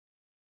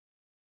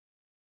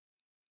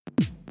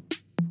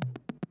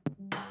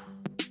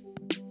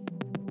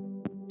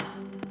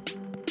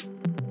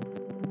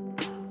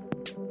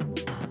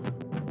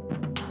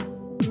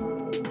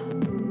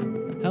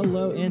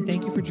Hello, and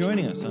thank you for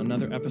joining us on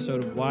another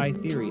episode of Why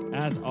Theory.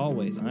 As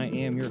always, I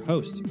am your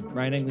host,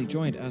 Ryan Engley,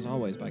 joined, as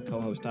always, by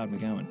co-host Todd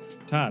McGowan.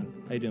 Todd,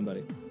 how you doing,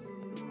 buddy?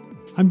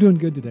 I'm doing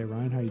good today,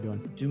 Ryan. How you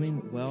doing?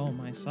 Doing well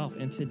myself.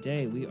 And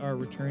today we are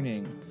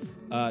returning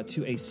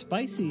to a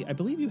spicy, I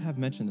believe you have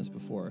mentioned this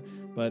before,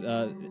 but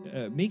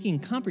making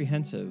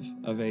comprehensive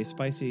of a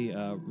spicy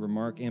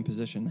remark and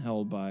position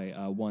held by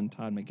one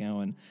Todd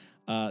McGowan,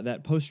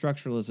 that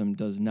poststructuralism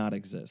does not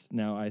exist.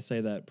 Now, I say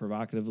that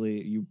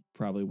provocatively. You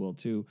probably will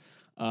too.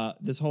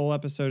 This whole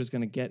episode is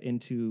going to get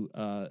into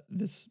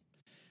this.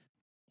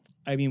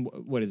 I mean,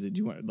 what is it? Do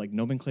you want like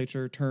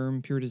nomenclature,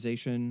 term,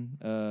 periodization?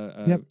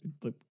 Yep.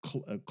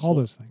 All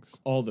those things.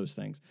 All those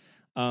things.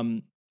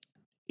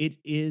 It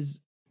is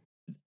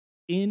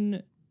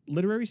in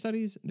literary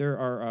studies. There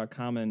are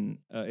common.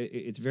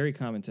 It's very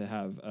common to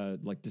have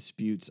like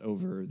disputes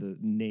over the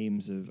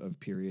names of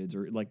periods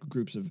or like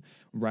groups of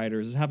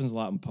writers. This happens a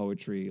lot in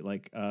poetry.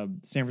 Like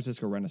San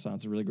Francisco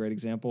Renaissance, a really great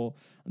example.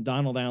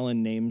 Donald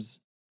Allen names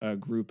a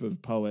group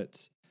of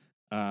poets,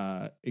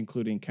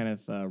 including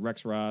Kenneth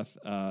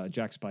Rexroth,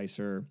 Jack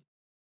Spicer.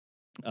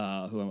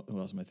 Who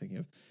else am I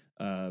thinking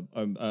of?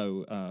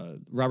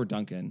 Robert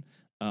Duncan,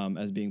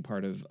 as being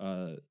part of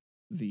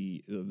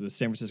the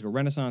San Francisco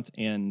Renaissance,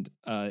 and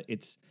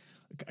it's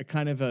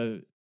kind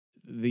of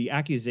the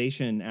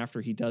accusation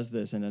after he does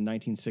this in a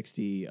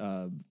 1960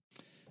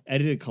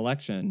 edited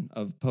collection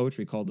of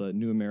poetry called the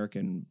New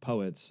American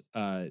Poets.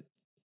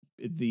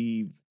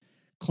 The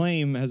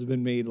claim has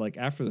been made like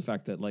after the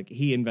fact that like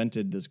he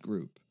invented this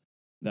group,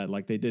 that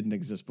like they didn't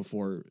exist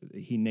before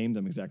he named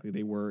them exactly.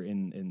 They were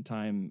in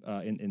time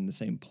in the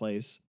same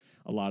place,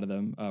 a lot of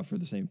them for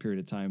the same period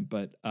of time.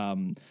 But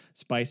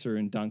Spicer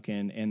and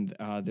Duncan and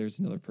there's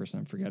another person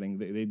I'm forgetting.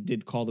 They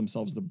did call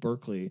themselves the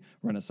Berkeley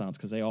Renaissance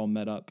because they all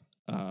met up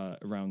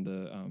around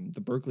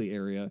the Berkeley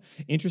area.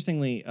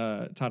 Interestingly,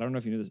 Todd, I don't know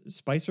if you knew this,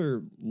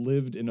 Spicer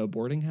lived in a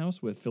boarding house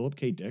with Philip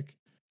K. Dick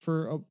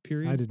for a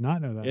period. I did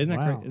not know that.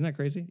 Isn't that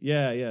crazy?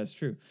 Yeah, it's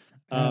true.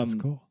 That's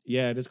cool.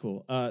 Yeah, it is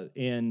cool.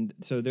 And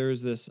so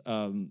there's this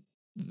one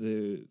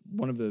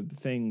of the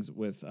things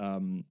with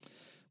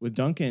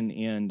Duncan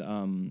and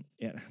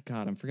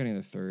God, I'm forgetting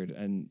the third,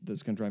 and this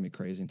is gonna drive me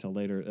crazy until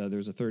later.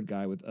 There's a third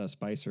guy with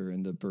Spicer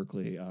in the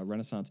Berkeley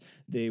Renaissance.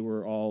 They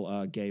were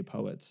all gay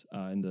poets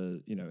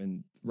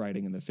in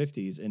writing in the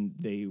 50s, and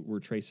they were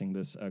tracing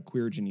this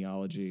queer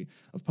genealogy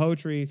of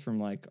poetry from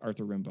like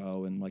Arthur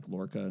Rimbaud and like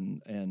Lorca,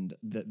 and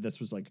this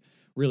was like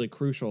really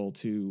crucial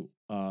to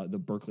the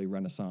Berkeley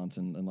Renaissance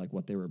and like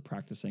what they were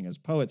practicing as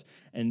poets.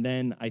 And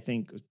then I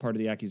think part of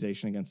the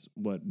accusation against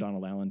what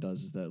Donald Allen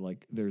does is that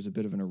like there's a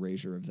bit of an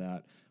erasure of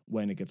that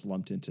when it gets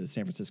lumped into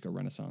San Francisco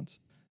Renaissance.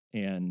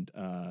 And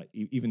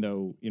even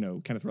though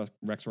Kenneth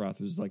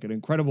Rexroth was like an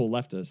incredible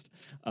leftist,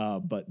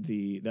 but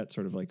that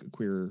sort of like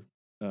queer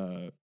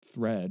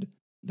thread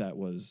that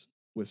was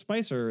with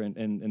Spicer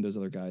and those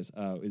other guys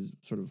is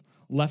sort of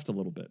left a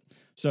little bit.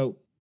 So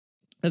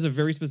that's a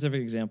very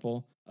specific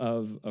example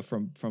of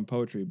from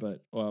poetry,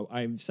 but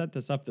I've set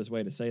this up this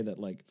way to say that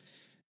like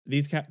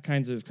these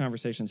kinds of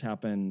conversations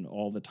happen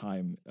all the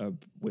time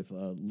with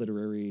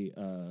literary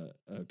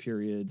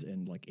periods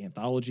and like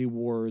anthology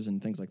wars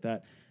and things like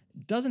that.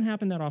 It doesn't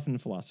happen that often in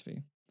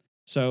philosophy.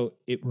 So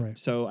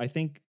So I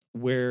think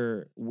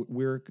where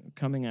we're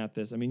coming at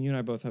this, I mean, you and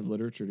I both have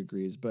literature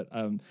degrees, but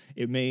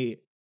it may.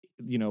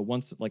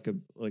 Once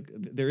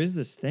there is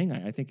this thing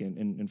I think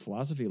in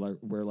philosophy like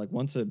where like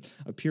once a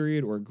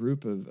period or a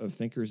group of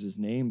thinkers is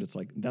named, it's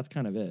like that's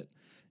kind of it,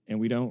 and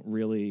we don't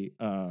really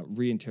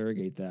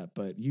reinterrogate that.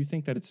 But you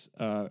think that it's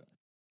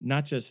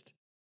not just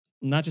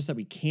that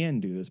we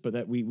can do this, but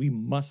that we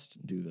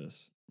must do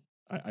this.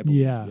 I believe,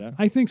 yeah,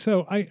 I think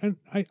so.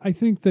 I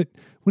think that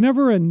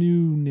whenever a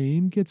new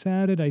name gets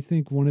added, I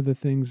think one of the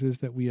things is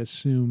that we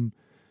assume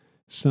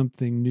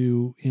something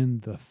new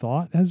in the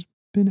thought has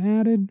been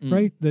added,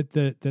 right?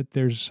 That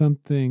there's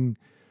something,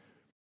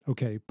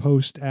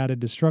 post added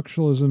to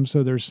structuralism.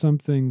 So there's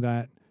something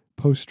that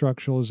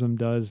post-structuralism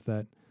does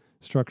that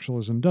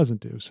structuralism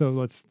doesn't do. So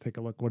let's take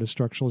a look. What does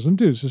structuralism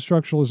do? So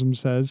structuralism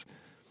says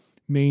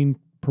main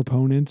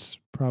proponents,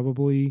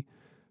 probably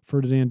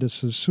Ferdinand de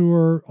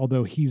Saussure,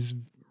 although he's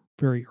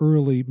very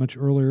early, much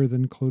earlier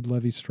than Claude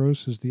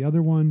Lévi-Strauss is the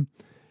other one.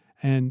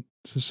 And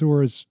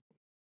Saussure is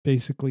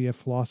basically a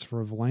philosopher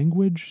of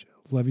language.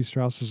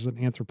 Lévi-Strauss is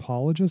an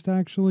anthropologist,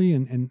 actually,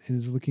 and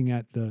is looking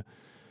at the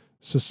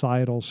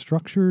societal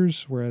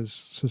structures,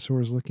 whereas Saussure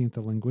is looking at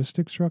the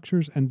linguistic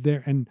structures.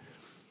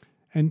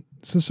 And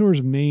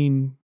Saussure's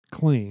main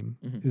claim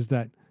is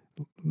that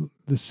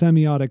the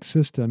semiotic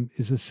system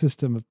is a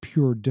system of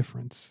pure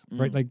difference,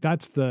 right? Like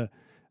that's the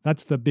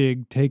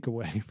big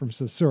takeaway from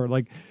Saussure.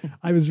 Like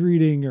I was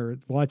reading or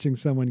watching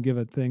someone give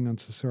a thing on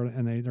Saussure,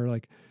 and they're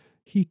like,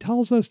 he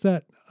tells us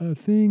that a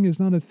thing is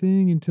not a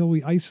thing until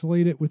we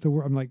isolate it with the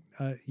word. I'm like,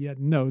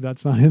 no,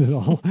 that's not it at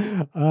all.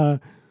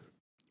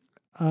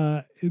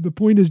 The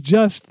point is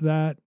just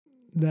that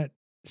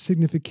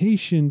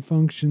signification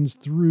functions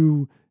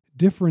through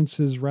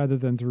differences rather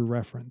than through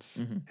reference.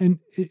 And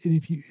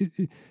if you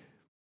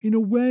in a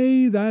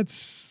way, I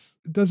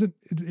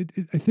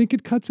think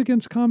it cuts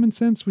against common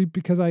sense.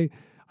 Because I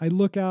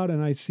look out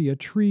and I see a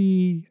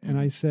tree and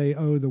I say,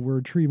 oh, the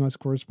word tree must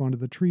correspond to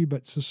the tree.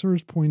 But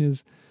Saussure's point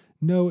is,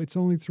 no, it's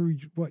only through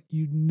what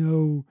you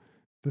know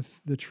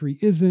the tree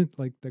isn't,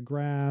 like the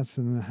grass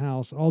and the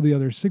house, all the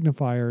other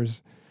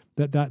signifiers,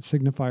 that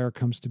signifier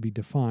comes to be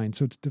defined.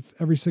 So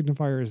every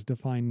signifier is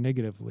defined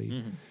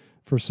negatively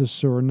for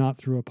Saussure, not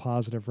through a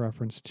positive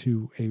reference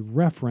to a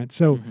referent.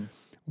 So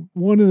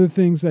one of the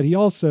things that he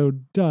also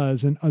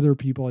does, and other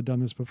people had done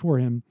this before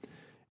him,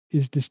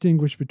 is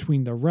distinguish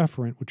between the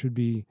referent, which would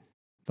be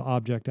the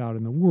object out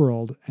in the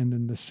world, and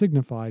then the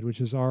signified,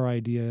 which is our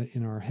idea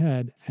in our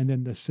head, and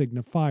then the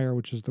signifier,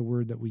 which is the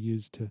word that we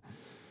use to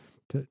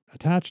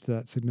attach to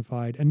that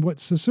signified. And what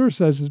Saussure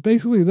says is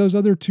basically those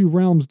other two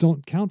realms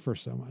don't count for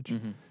so much.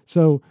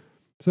 So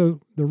the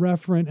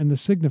referent and the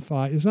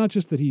signified, it's not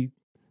just that he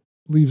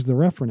leaves the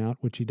referent out,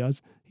 which he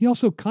does. He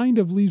also kind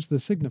of leaves the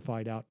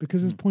signified out,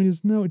 because his point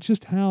is, no, it's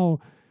just how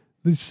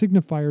the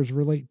signifiers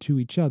relate to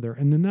each other.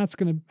 And then that's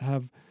going to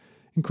have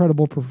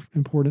incredible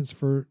importance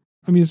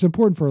it's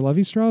important for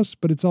Levi-Strauss,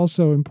 but it's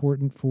also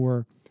important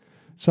for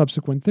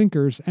subsequent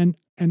thinkers. And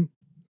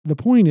the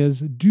point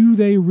is, do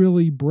they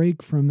really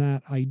break from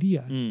that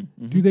idea?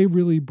 Do they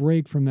really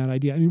break from that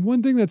idea? I mean,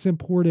 one thing that's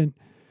important,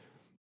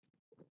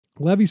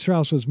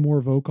 Levi-Strauss was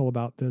more vocal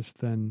about this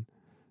than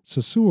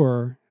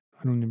Saussure.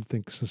 I don't even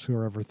think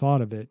Saussure ever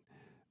thought of it.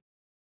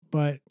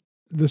 But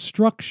the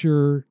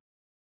structure,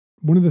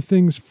 one of the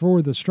things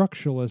for the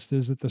structuralist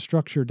is that the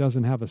structure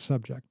doesn't have a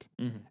subject.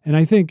 And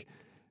I think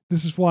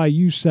this is why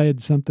you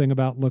said something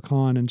about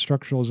Lacan and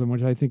structuralism,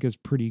 which I think is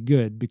pretty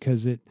good,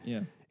 because he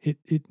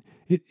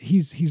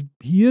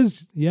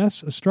is,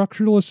 yes, a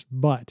structuralist,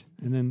 but,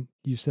 and then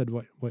you said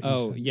what you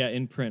said. Yeah,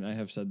 in print I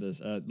have said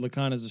this.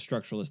 Lacan is a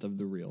structuralist of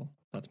the real.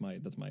 That's my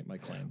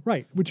claim.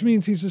 Right, which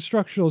means he's a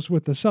structuralist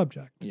with the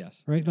subject.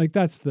 Yes. Right? Like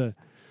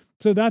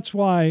so that's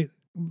why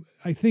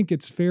I think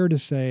it's fair to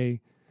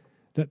say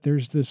that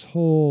there's this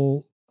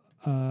whole,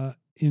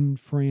 in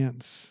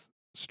France,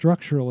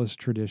 structuralist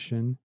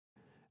tradition,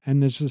 and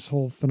there's this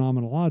whole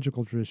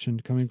phenomenological tradition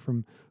coming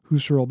from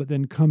Husserl, but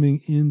then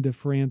coming into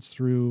France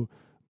through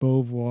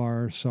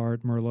Beauvoir,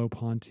 Sartre,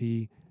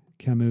 Merleau-Ponty,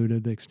 Camus, to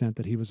the extent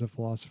that he was a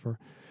philosopher.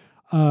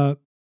 And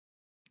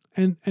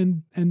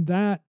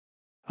that,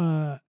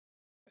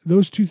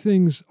 those two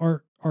things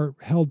are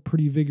held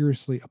pretty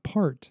vigorously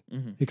apart,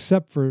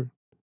 except for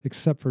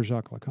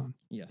Jacques Lacan.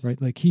 Yes. Right?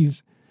 Like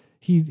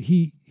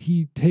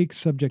he takes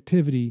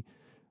subjectivity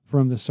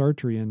from the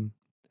Sartrean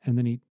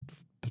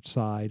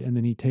side, and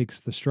then he takes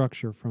the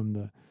structure from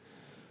the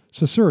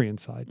Saussurean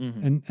side,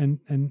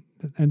 and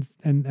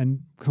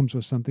comes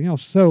with something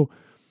else. So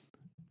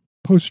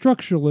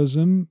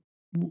post-structuralism,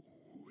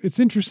 it's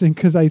interesting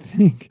because I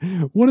think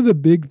one of the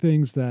big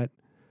things that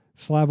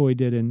Slavoj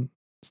did in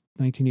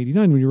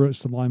 1989 when he wrote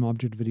Sublime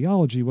Objective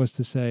Ideology was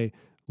to say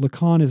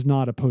Lacan is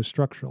not a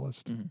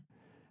post-structuralist.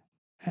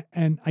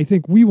 And I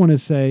think we want to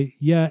say,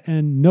 yeah,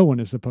 and no one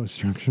is a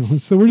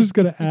post-structuralist. So we're just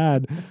going to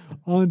add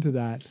on to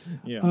that.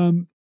 Yeah.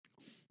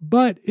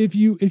 But if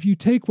you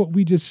take what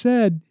we just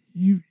said,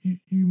 you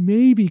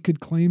maybe could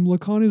claim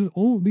Lacan is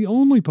the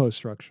only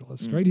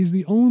post-structuralist, right? He's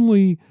the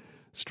only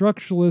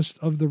structuralist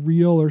of the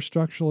real, or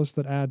structuralist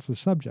that adds the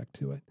subject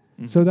to it.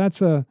 So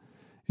that's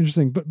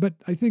interesting. But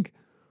I think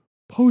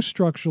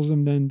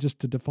post-structuralism, then, just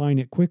to define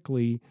it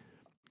quickly,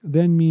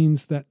 then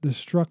means that the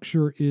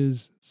structure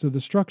is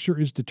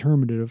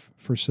determinative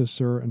for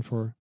Saussure and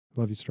for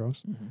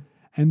Levi-Strauss.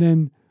 And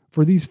then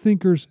for these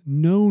thinkers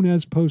known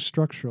as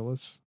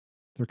post-structuralists,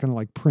 they're kind of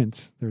like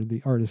Prince. They're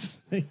the artists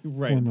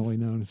formerly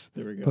known as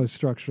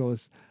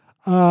post-structuralists.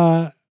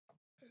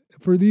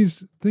 For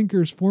these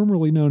thinkers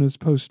formerly known as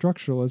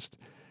post-structuralists,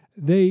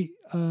 they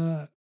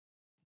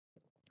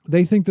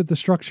think that the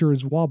structure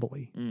is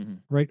wobbly,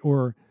 right?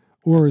 Or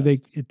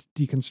it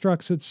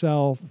deconstructs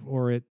itself,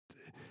 or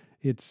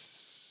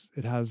it's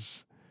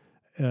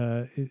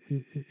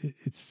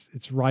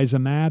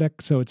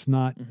rhizomatic, so it's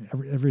not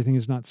everything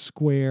is not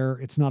square.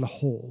 It's not a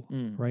whole,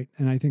 right?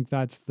 And I think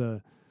that's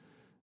the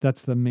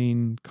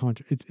main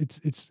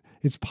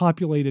it's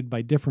populated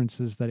by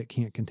differences that it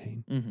can't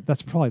contain.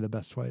 That's probably the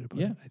best way to put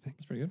it. I think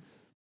that's pretty good.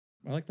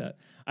 I like that.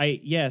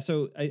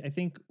 So I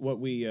think what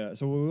we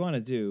want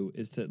to do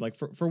is to, like,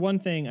 for one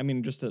thing, I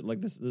mean, just to,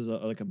 like, this is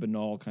a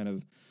banal kind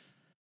of,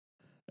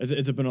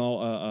 it's a banal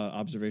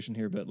observation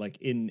here, but like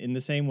in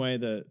the same way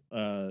that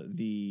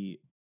the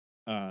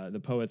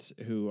poets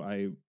who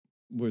I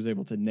was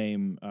able to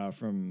name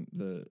from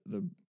the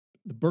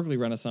Berkeley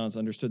Renaissance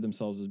understood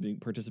themselves as being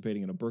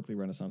participating in a Berkeley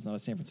Renaissance, not a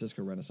San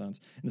Francisco Renaissance.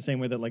 In the same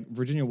way that, like,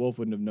 Virginia Woolf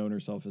wouldn't have known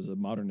herself as a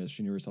modernist;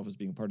 she knew herself as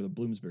being part of the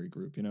Bloomsbury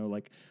group. You know,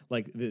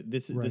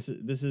 this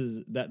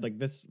is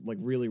that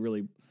really,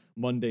 really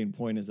mundane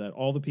point is that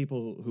all the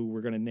people who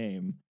we're going to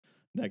name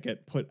that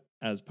get put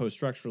as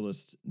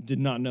post-structuralists did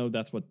not know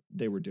that's what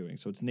they were doing.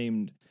 So it's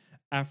named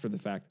after the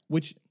fact,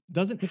 which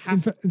doesn't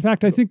have. In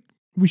fact, I think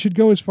we should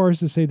go as far as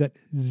to say that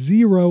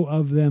zero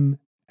of them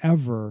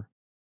ever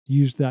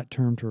used that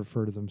term to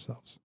refer to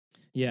themselves.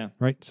 Yeah.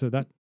 right? So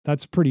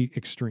that's pretty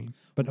extreme.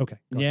 But okay.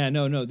 Yeah,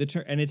 no. The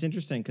term, and it's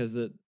interesting because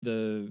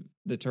the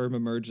term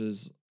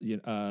emerges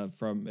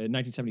from in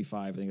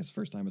 1975. I think it's the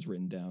first time it's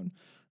written down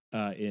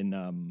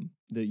in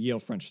the Yale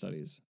French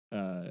Studies,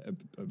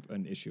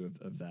 an issue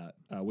of that,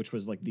 which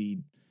was like the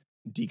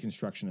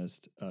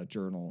deconstructionist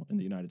journal in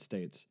the United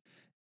States,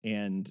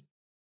 and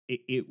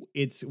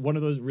it's one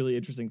of those really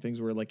interesting things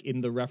where, like,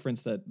 in the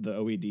reference that the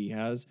OED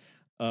has,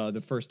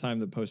 the first time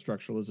that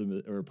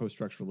post-structuralism or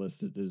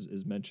post-structuralist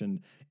is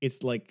mentioned,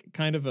 it's like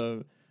kind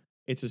of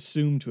it's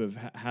assumed to have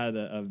had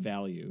a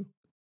value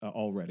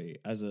already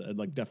as a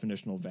like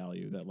definitional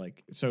value that,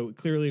 like, so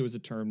clearly it was a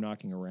term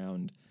knocking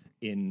around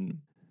in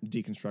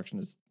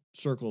deconstructionist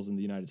circles in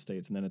the United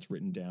States, and then it's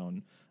written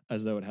down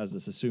as though it has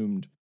this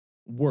assumed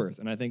worth.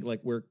 And I think, like,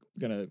 we're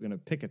gonna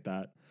pick at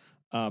that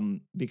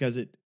because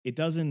it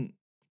doesn't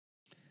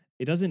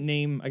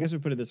name. I guess we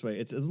put it this way: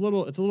 it's a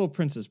little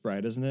Princess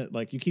Bride, isn't it?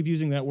 Like, you keep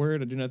using that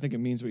word. I do not think it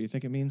means what you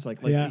think it means. Like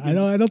yeah,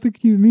 I don't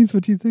think it means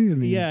what you think it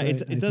means. Yeah,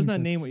 right? it does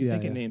not name what you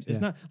think it names. It's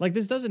yeah. not like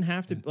this doesn't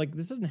have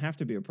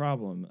to be a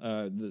problem.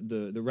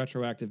 The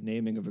retroactive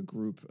naming of a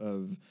group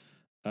of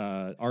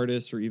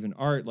artists or even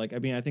art. Like, I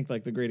mean, I think,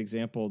 like, the great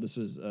example. This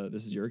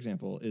is your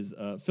example, is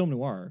film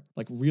noir.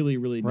 Like, really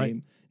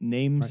Right.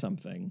 name Right.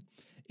 something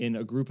in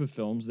a group of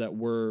films that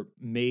were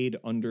made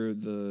under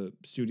the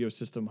studio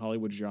system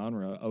Hollywood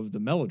genre of the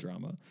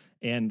melodrama,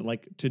 and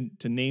like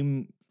to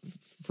name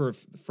for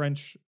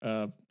French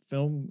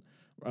film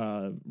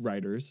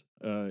writers,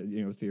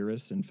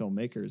 theorists and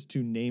filmmakers,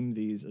 to name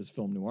these as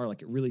film noir,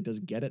 like, it really does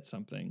get at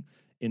something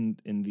in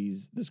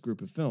this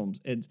group of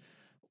films. And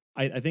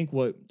I think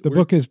what The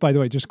book is, by the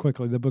way, just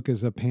quickly, the book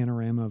is a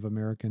panorama of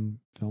American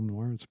film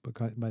noir. It's a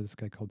book by this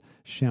guy called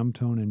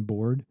Shamtone and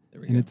Board,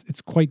 and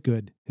it's quite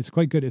good. It's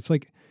quite good. It's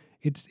like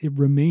it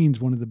remains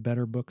one of the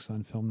better books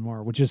on film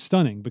noir, which is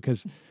stunning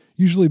because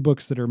usually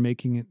books that are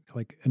making it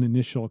like an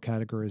initial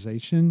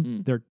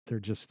categorization, they're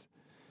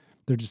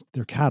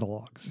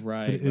catalogs.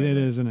 Right. But it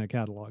isn't a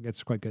catalog.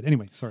 It's quite good.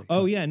 Anyway, sorry.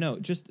 Oh yeah, no,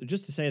 just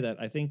to say that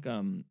I think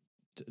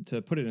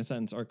to put it in a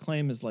sentence, our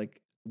claim is,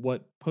 like,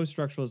 what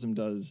post-structuralism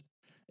does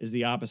is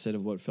the opposite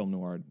of what film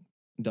noir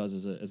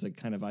does as a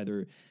kind of,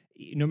 either,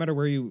 no matter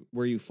where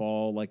you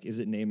fall, like, is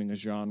it naming a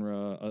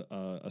genre,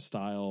 a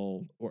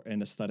style, or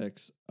an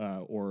aesthetics,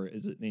 or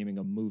is it naming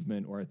a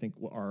movement? Or I think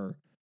what our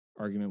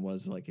argument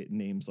was, like, it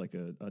names like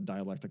a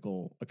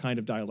kind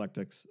of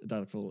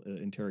dialectical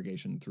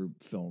interrogation through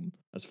film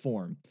as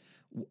form.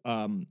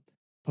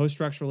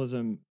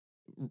 Post-structuralism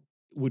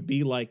would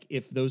be like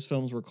if those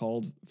films were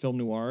called film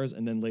noirs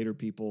and then later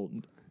people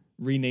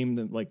rename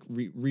them, like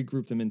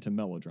regroup them into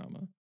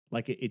melodrama.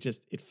 Like,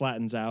 it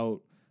flattens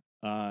out.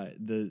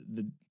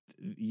 The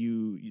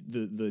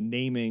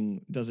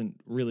naming doesn't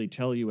really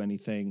tell you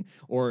anything,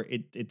 or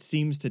it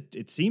seems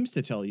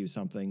to tell you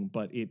something,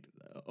 but it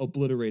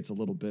obliterates a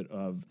little bit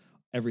of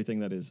everything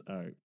that is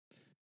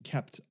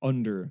kept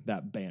under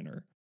that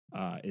banner.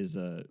 Is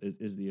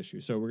the issue.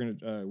 So we're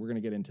gonna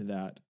get into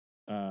that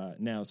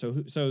now. So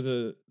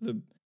the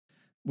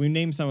we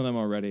named some of them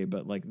already,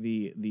 but, like,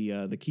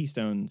 the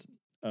keystones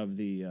of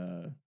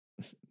the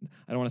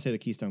I don't want to say the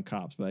Keystone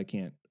Cops, but I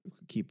can't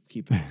keep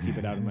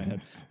it out of my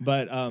head.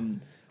 But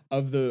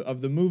of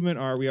the movement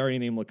we already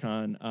named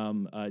Lacan,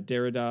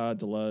 Derrida,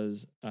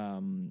 Deleuze,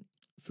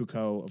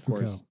 Foucault, of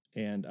course,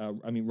 and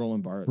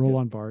Roland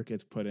Barthes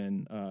gets put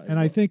in. And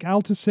I think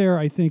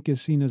Althusser,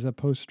 is seen as a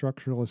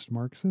post-structuralist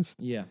Marxist.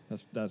 Yeah,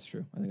 that's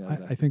true.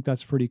 I think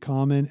that's pretty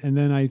common. And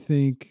then I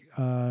think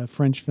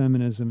French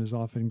feminism is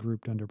often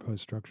grouped under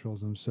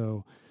post-structuralism.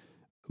 So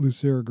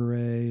Lucille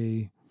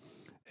Gray,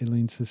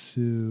 Hélène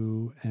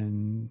Cixous,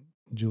 and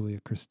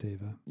Julia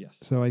Kristeva. Yes.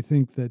 So I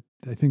think that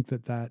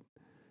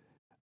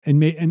and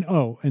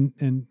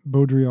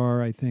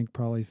Baudrillard, I think,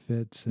 probably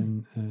fits,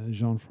 and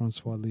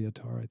Jean-François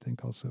Lyotard, I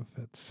think, also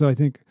fits. So I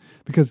think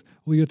because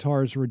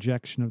Lyotard's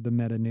rejection of the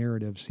meta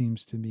narrative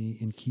seems to me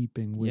in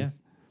keeping with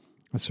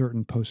a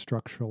certain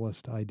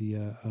post-structuralist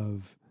idea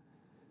of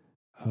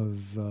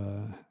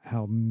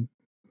how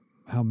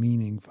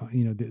meaning,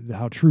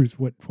 how truth,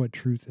 what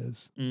truth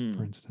is,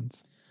 for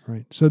instance.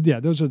 Right. So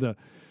yeah, those are the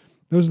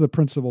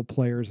principal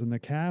players in the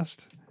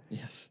cast.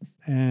 Yes.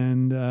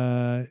 And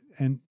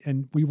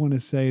we want to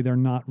say they're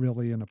not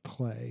really in a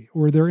play,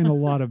 or they're in a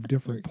lot of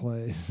different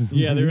plays.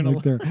 Yeah, they're in a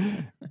lot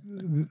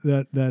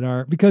that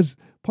are, because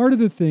part of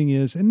the thing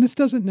is, and this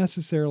doesn't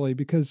necessarily,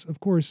 because of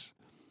course,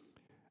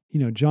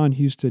 John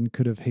Huston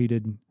could have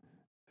hated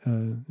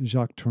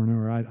Jacques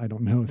Tourneur. I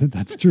don't know that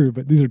that's true,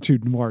 but these are two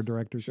noir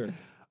directors. Sure.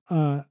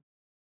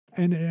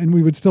 And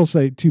we would still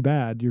say, too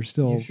bad, you're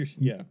still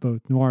yeah.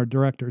 both noir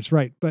directors,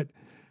 right? But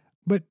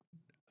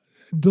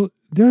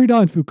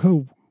Derrida and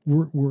Foucault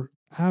were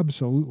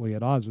absolutely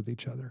at odds with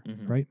each other,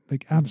 right?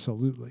 Like,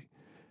 absolutely.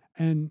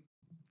 And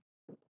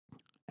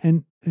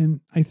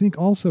I think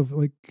also,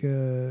 like,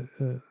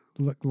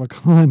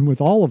 Lacan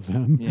with all of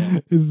them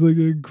is like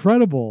an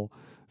incredible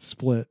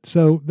split.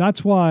 So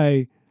that's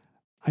why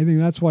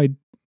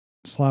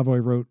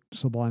Slavoj wrote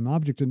Sublime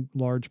Object, in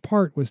large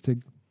part, was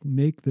to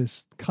make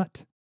this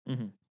cut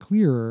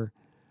clearer.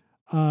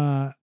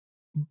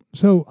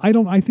 So I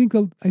think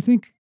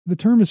the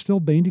term is still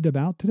bandied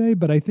about today,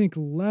 but I think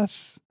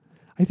less.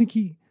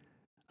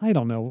 I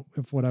don't know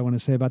if what I want to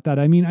say about that.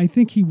 I mean, I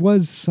think he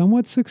was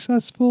somewhat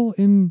successful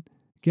in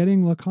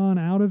getting Lacan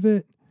out of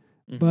it,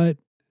 but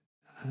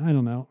I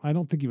don't know. I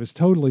don't think he was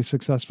totally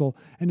successful.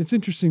 And it's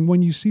interesting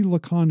when you see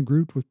Lacan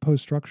grouped with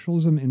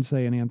post-structuralism in,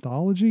 say, an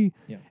anthology,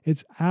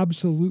 it's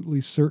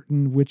absolutely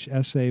certain which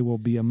essay will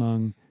be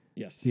among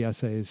the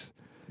essays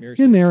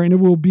in there. And it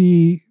will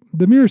be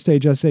the Mirror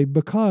Stage essay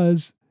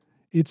because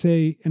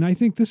and I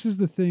think this is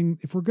the thing,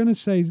 if we're going to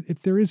say,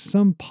 if there is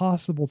some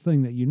possible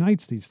thing that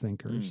unites these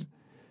thinkers,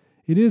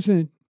 it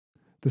isn't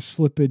the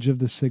slippage of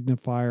the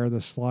signifier, the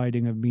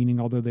sliding of meaning,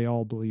 although they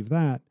all believe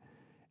that.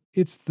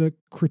 It's the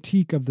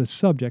critique of the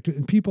subject.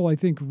 And people, I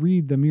think,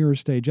 read the Mirror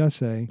Stage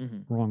essay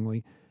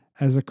wrongly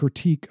as a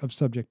critique of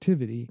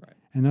subjectivity. Right.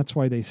 And that's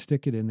why they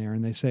stick it in there.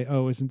 And they say,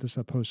 oh, isn't this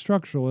a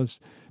post-structuralist?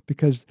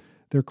 Because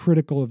they're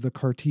critical of the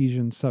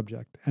Cartesian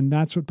subject. And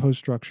that's what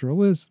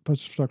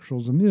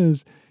post-structuralism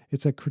is.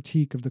 It's a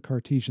critique of the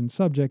Cartesian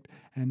subject.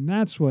 And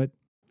that's what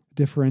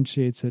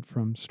differentiates it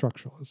from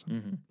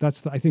structuralism.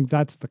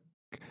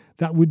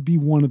 That would be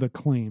one of the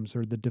claims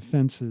or the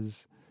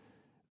defenses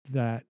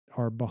that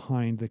are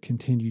behind the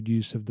continued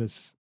use of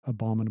this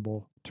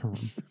abominable term.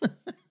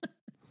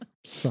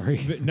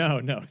 Sorry. But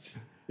no,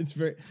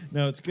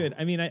 it's good.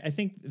 I mean, I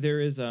think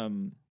there is,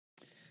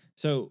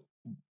 so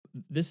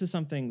this is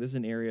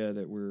an area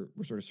that we're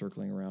sort of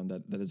circling around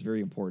that is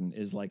very important,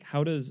 is like,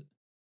 how does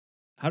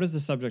the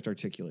subject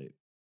articulate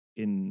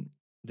in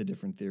the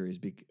different theories,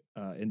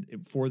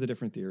 for the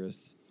different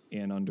theorists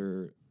and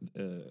under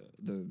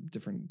the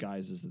different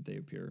guises that they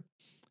appear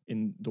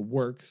in the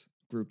works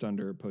grouped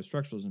under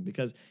post-structuralism,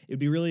 because it'd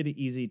be really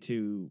easy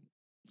to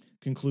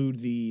conclude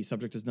the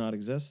subject does not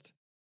exist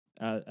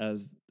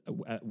as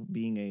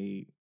being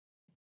a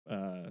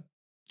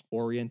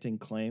orienting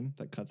claim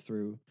that cuts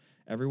through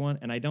everyone.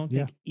 And I don't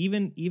think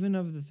even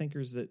of the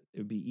thinkers that it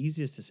would be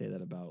easiest to say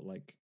that about,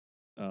 like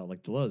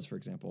Deleuze, for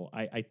example,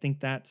 I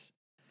think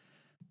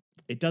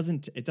it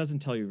doesn't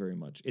tell you very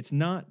much. It's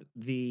not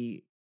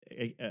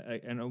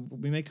and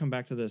we may come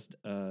back to this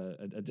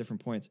at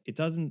different points. It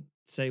doesn't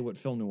say what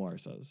film noir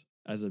says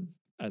as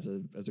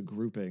a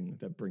grouping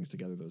that brings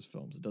together those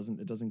films. It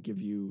doesn't give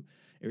you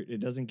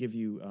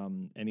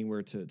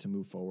anywhere to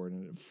move forward,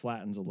 and it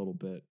flattens a little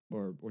bit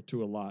or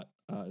to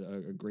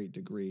a great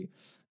degree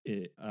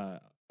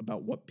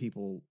about what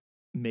people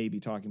may be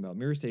talking about.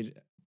 Mirror Stage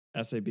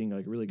essay being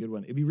like a really good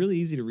one. It'd be really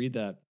easy to read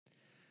that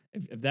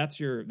if that's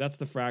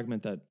the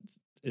fragment that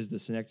is the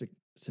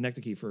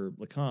synecdoche for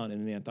Lacan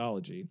in an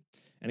anthology.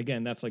 And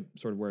again, that's like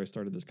sort of where I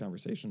started this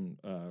conversation,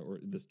 or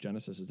this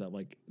genesis, is that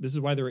like, this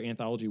is why there are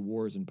anthology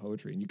wars in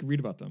poetry, and you can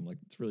read about them. Like,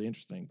 it's really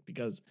interesting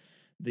because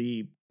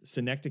the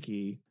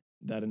synecdoche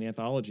that an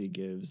anthology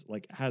gives,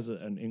 like, has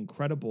an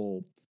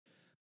incredible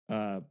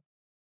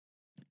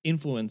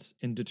influence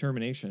and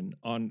determination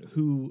on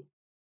who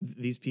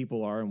these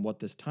people are and what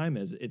this time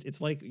is.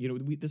 It's like,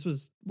 this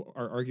was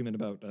our argument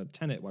about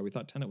Tenet, why we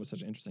thought Tenet was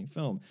such an interesting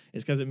film,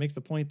 is because it makes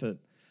the point that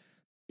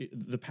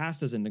the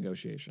past is in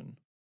negotiation.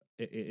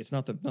 It's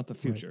not the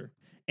future.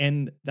 Right.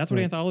 And that's what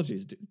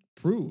anthologies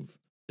prove,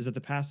 is that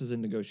the past is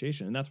in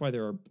negotiation. And that's why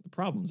there are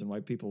problems and why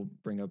people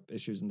bring up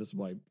issues. And this is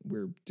why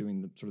we're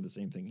doing sort of the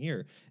same thing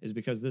here, is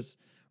because this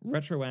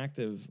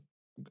retroactive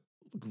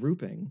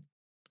grouping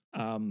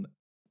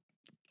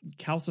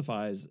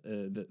calcifies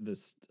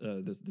this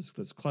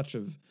clutch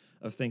of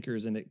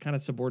thinkers, and it kind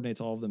of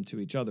subordinates all of them to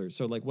each other.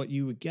 So like what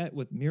you would get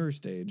with Mirror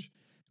Stage,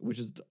 which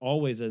is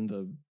always in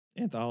the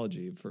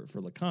anthology for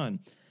Lacan,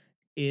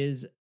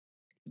 is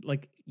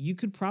like, you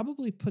could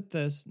probably put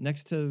this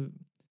next to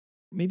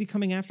maybe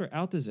coming after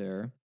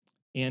Althusser,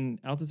 and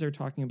Althusser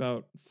talking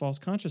about false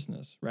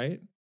consciousness,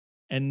 right?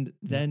 And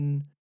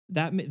then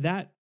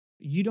that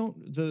you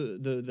don't,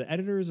 the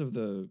editors of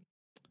the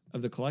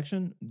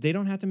collection, they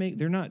don't have to make,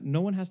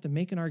 no one has to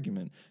make an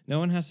argument. No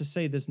one has to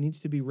say this needs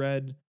to be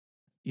read,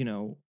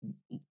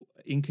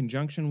 in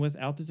conjunction with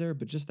Althusser,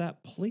 but just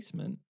that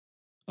placement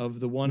of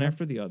the one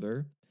after the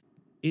other,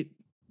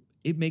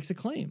 it makes a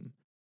claim.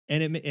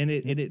 And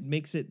it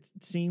makes it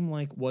seem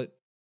like what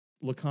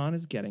Lacan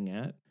is getting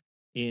at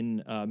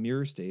in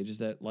Mirror Stage is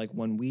that, like,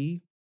 when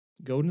we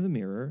go into the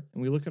mirror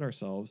and we look at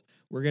ourselves,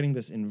 we're getting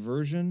this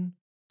inversion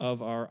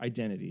of our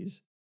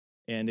identities,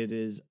 and it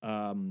is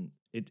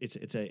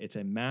it's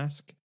a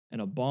mask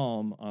and a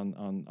balm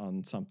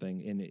on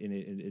something, and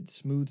it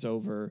smooths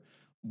over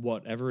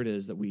whatever it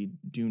is that we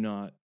do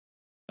not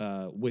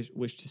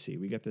wish to see.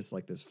 We get this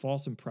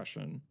false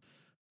impression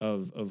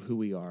of who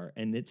we are.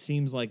 And it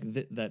seems like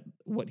that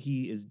what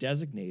he is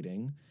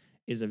designating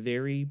is a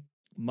very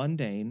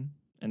mundane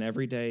and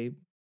everyday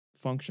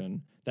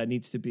function that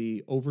needs to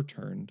be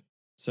overturned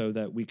so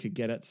that we could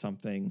get at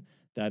something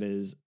that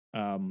is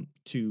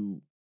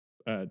to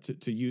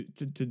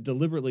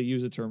deliberately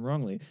use a term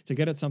wrongly, to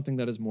get at something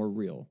that is more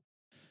real.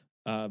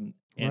 And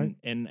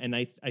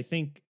I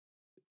think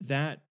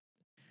that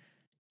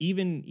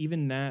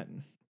even that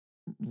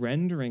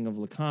rendering of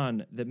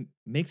Lacan that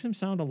makes him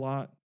sound a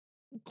lot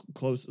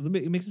close.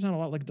 It makes him sound a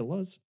lot like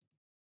Deleuze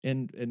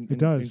and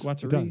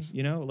Guattari,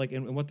 you know, like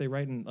and what they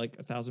write in like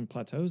 1,000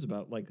 Plateaus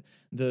about like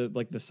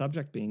the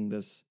subject being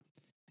this.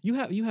 You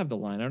have the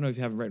line. I don't know if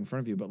you have it right in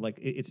front of you, but like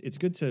it's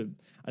good to.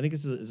 I think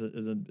this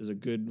is a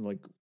good like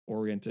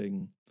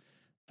orienting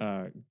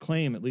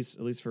claim, at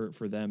least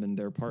for them and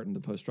their part in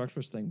the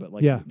post-structuralist thing. But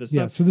like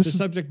the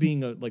subject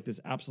being like this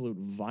absolute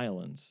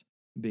violence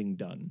being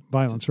done.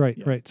 Violence,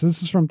 right. So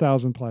this is from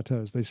 1,000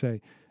 Plateaus. They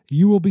say,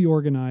 you will be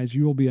organized.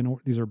 You will be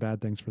these are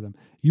bad things for them.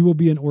 You will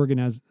be an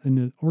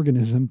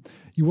organism.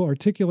 You will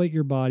articulate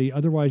your body.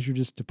 Otherwise, you're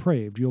just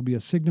depraved. You'll be a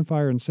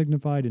signifier and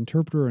signified,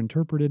 interpreter or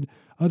interpreted.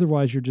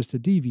 Otherwise, you're just a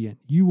deviant.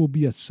 You will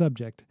be a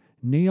subject,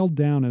 nailed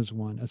down as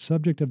one, a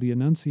subject of the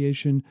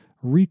enunciation,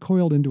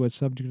 recoiled into a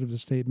subject of the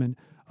statement.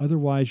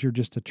 Otherwise, you're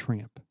just a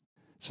tramp.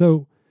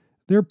 So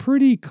they're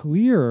pretty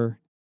clear.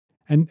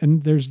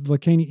 And there's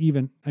Lacanian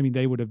even, I mean,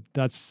 they would have,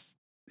 that's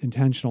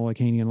intentional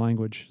Lacanian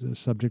language, the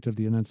subject of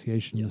the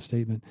enunciation of the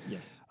statement.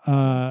 Yes.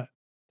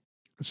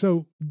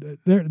 So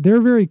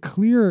they're very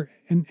clear.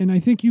 And I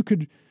think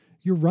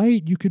you're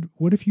right.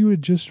 What if you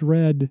had just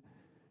read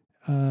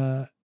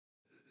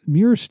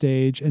Mirror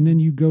Stage and then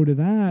you go to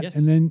that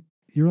and then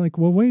you're like,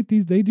 well, wait,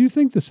 they do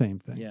think the same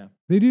thing. Yeah.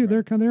 They do.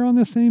 Right. They're on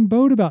the same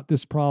boat about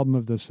this problem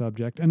of the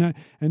subject. And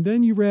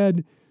then you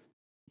read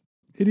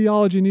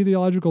Ideology and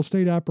Ideological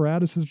State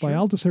Apparatuses by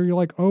Althusser, you're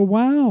like, oh,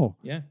 wow.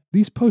 Yeah.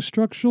 These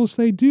post-structuralists,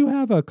 they do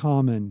have a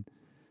common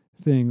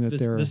thing that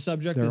the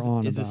subject they're is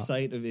about. a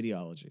site of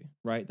ideology,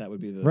 right? That would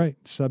be the... Right.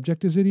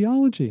 Subject is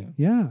ideology.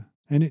 Yeah.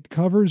 And it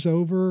covers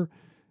over...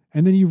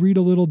 And then you read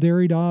a little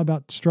Derrida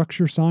about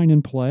structure, sign,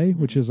 and play,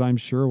 which is, I'm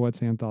sure,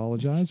 what's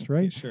anthologized,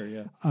 right? Sure,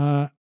 yeah.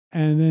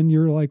 And then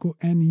you're like, well,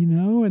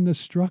 and the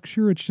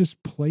structure, it's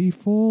just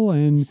playful,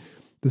 and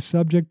the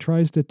subject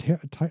tries to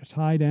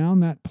tie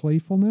down that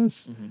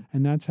playfulness,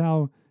 and that's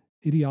how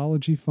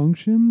ideology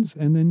functions.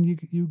 And then you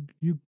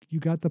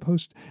got the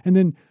post. And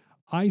then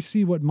I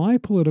see what my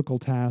political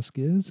task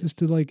is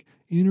to like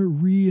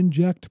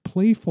re-inject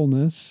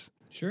playfulness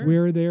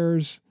where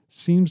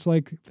seems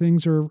like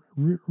things are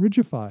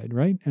rigidified,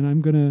 right? And I'm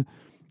gonna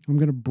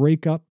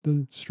break up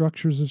the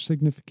structures of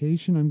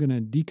signification. I'm gonna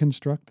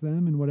deconstruct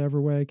them in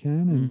whatever way I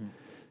can, and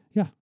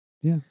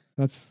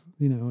that's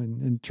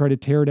and try to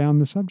tear down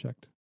the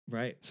subject.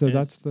 Right. So and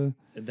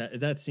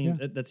that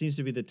seems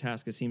to be the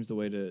task. It seems the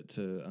way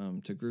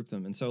to group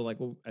them. And so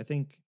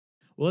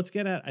let's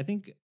get at, I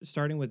think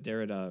starting with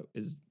Derrida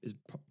is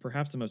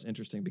perhaps the most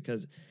interesting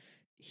because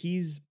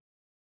he's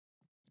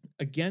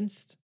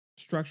against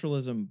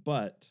structuralism,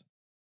 but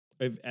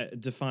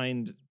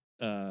defined,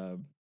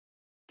 defined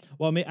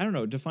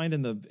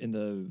in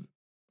the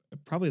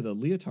probably the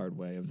Leotard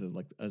way of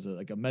as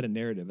a meta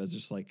narrative, as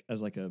just like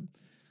as like a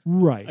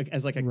right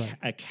as like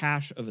a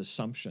cache of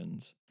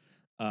assumptions.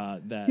 I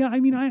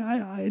mean,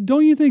 I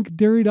don't you think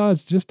Derrida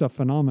is just a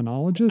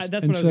phenomenologist?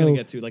 That's what I was going to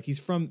get to. Like he's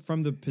from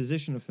the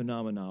position of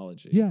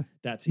phenomenology. Yeah,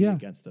 he's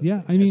against those.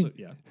 Yeah, things. I mean,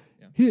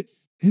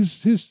 his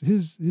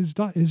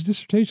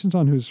dissertations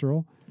on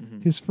Husserl.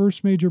 His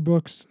first major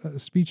books,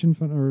 Speech and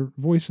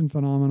Voice and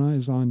Phenomena,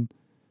 is on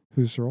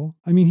Husserl.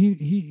 I mean,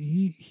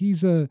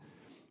 he's an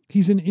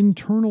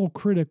internal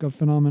critic of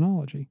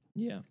phenomenology.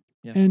 Yeah.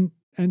 And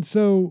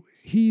so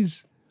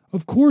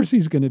of course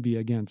he's going to be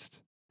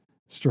against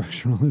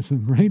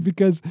structuralism, right?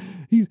 Because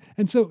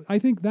so I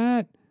think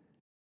that,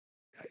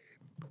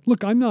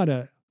 look, I'm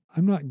not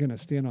going to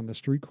stand on the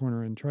street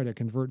corner and try to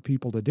convert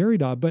people to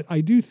Derrida, but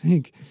I do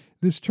think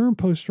this term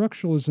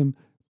post-structuralism,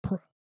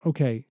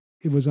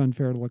 it was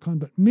unfair to Lacan,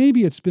 but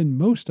maybe it's been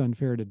most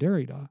unfair to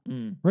Derrida,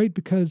 right?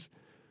 Because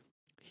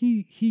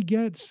he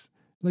gets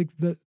like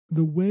the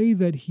way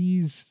that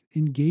he's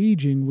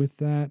engaging with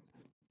that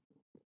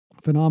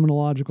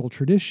phenomenological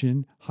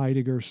tradition,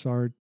 Heidegger,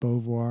 Sartre,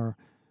 Beauvoir,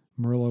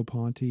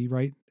 Merleau-Ponty,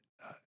 right,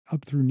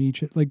 up through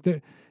Nietzsche, like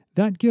that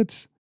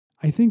gets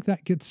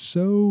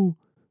so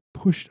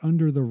pushed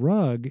under the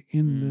rug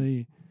in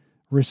the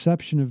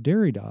reception of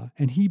Derrida,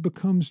 and he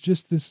becomes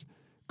just this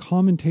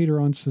commentator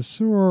on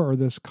Saussure or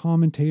this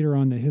commentator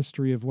on the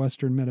history of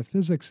Western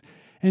metaphysics.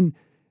 And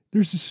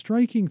there's a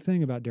striking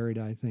thing about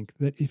Derrida, I think,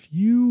 that if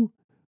you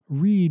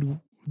read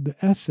the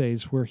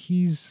essays where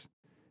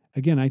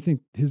again, I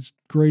think his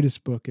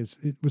greatest book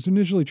it was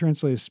initially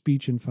translated as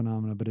Speech and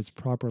Phenomena, but it's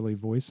properly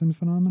Voice and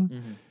Phenomena.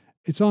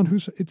 It's on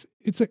Husserl.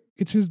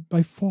 It's his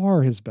by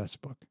far his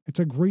best book. It's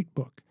a great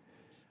book.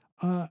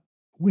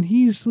 When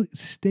he's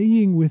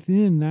staying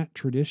within that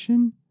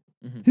tradition,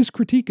 his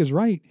critique is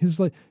right.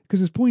 Because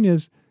his point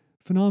is,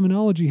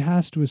 phenomenology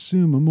has to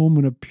assume a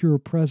moment of pure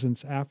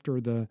presence after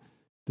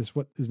this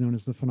what is known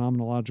as the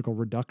phenomenological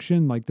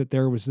reduction, like that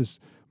there was this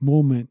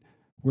moment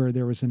where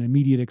there was an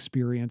immediate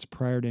experience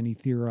prior to any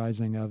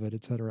theorizing of it,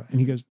 et cetera. And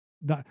he goes,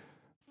 that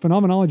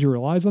phenomenology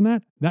relies on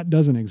that. That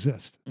doesn't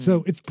exist.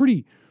 So it's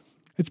pretty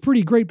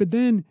great. But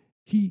then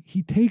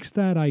he takes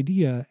that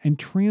idea and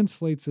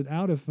translates it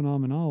out of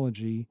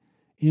phenomenology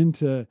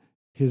into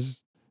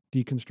his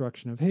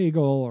deconstruction of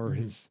Hegel or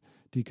his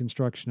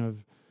deconstruction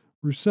of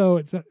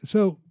Rousseau.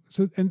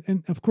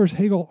 And of course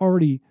Hegel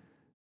already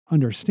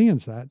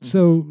understands that.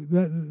 So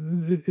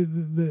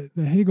the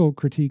Hegel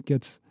critique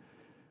gets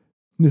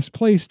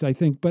misplaced, I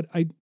think. But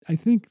I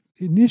think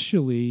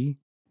initially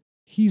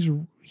he's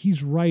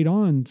right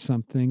on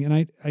something,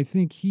 and I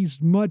think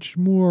he's much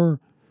more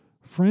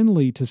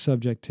friendly to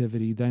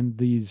subjectivity than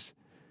these,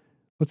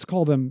 let's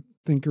call them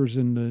thinkers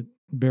in the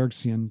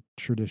Bergsian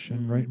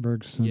tradition, right?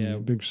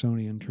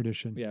 Bergsonian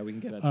tradition. Yeah, we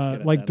can get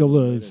at like that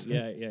Deleuze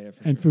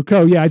and sure.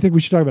 Foucault. Yeah, I think we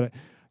should talk about it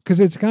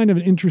because it's kind of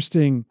an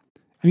interesting.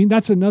 I mean,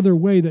 that's another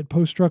way that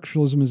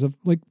post-structuralism is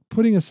like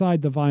putting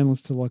aside the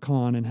violence to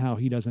Lacan and how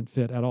he doesn't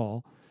fit at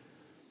all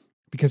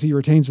because he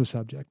retains the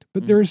subject.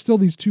 But there are still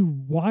these two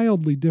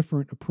wildly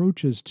different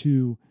approaches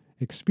to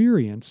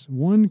experience,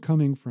 one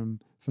coming from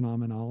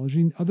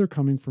phenomenology, and the other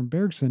coming from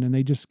Bergson, and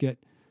they just get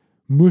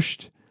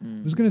mushed.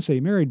 I was going to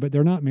say married, but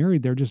they're not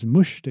married. They're just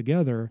mushed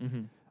together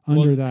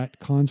under that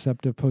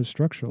concept of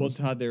post-structuralism. Well,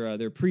 Todd,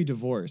 they're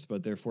pre-divorce,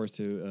 but they're forced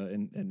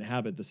to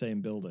inhabit the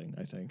same building,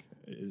 I think.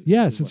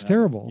 Yes, it's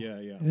terrible.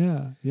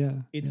 Yeah.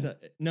 It's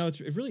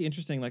it's really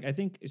interesting. Like, I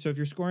think, so if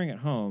you're scoring at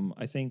home,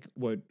 I think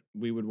what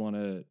we would want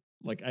to,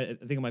 like, I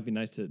think it might be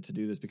nice to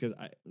do this because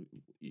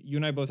you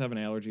and I both have an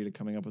allergy to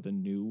coming up with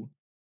new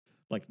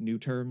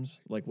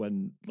terms, like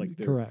when, like,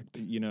 correct.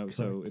 Correct.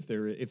 So if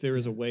there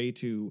is a way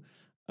to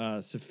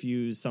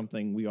suffuse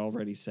something we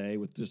already say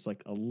with just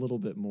like a little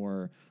bit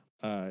more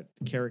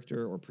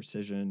character or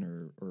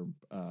precision or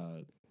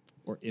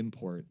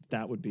import,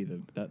 that would be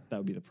the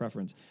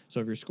preference.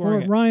 So if you're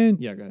scoring, Ryan,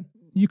 go ahead.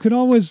 You could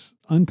always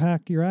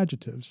unpack your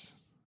adjectives,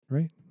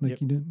 right? Like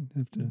you didn't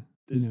have to.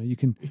 You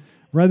can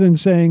rather than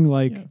saying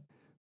like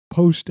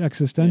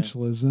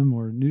post-existentialism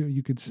or new,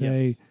 you could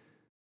say,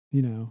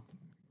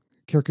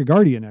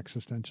 Kierkegaardian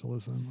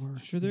existentialism. Or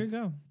sure, there you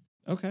go.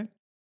 Okay,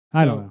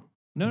 I don't know.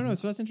 No.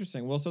 So that's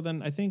interesting. Well, so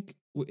then I think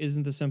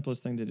isn't the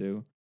simplest thing to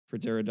do for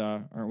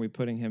Derrida? Aren't we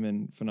putting him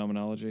in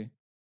phenomenology?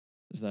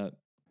 Is that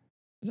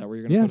where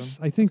you're going to put him? Yes,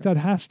 I think that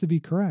has to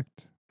be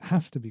correct.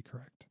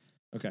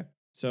 Okay,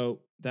 so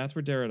that's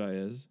where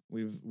Derrida is.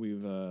 We've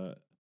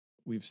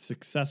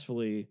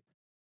successfully,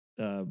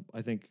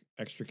 I think,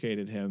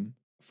 extricated him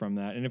from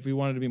that. And if we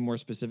wanted to be more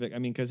specific, I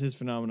mean, because his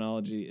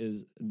phenomenology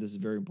this is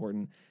very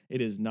important.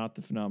 It is not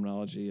the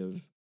phenomenology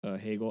of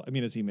Hegel. I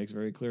mean, as he makes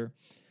very clear.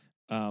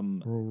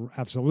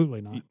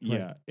 Absolutely not.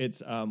 Yeah, right.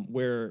 It's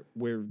where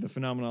the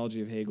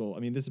phenomenology of Hegel. I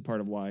mean, this is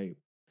part of why,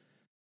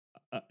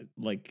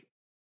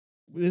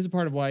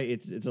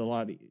 it's a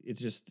lot.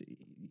 It's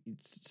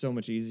so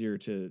much easier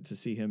to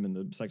see him in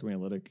the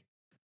psychoanalytic.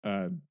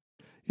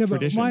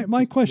 Tradition. But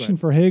my question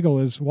for Hegel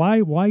is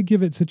why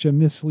give it such a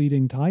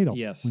misleading title?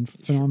 Yes, when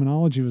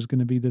phenomenology was going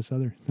to be this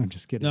other. I'm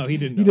just kidding. No, he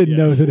didn't. He didn't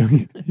know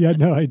that. He had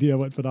no idea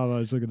what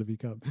phenomenology was going to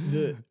become.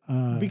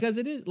 Because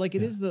it is like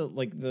it is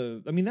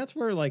the. I mean, that's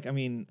where I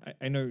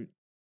know.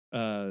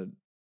 I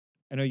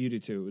know you do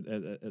too,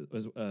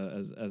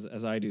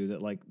 as I do.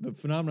 That like the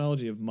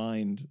phenomenology of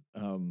mind,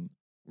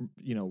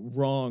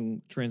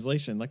 wrong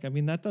translation. Like, I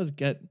mean, that does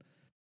get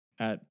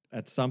at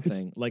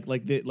something like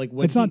when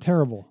it's not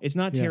terrible. It's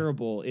not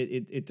terrible.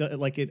 It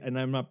like it, and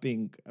I'm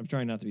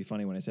trying not to be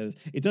funny when I say this.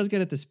 It does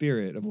get at the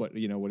spirit of what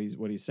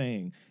he's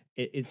saying.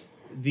 It's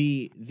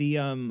the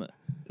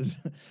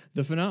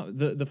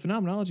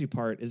phenomenology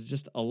part is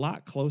just a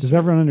lot closer. Does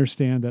everyone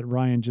understand that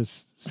Ryan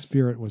just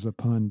spirit was a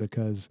pun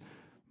because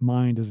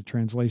mind is a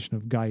translation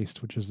of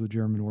Geist, which is the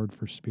German word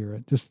for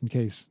spirit, just in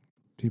case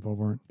people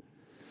weren't.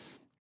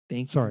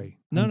 Thank you. Sorry.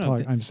 No.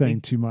 I'm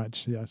saying too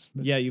much. Yes.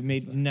 Yeah, you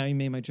made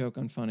my joke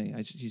unfunny.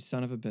 You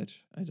son of a bitch.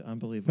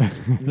 Unbelievable.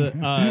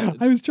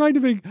 I was trying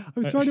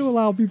to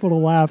allow people to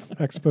laugh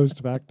ex post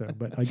facto,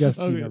 but I guess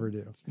you never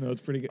do. No,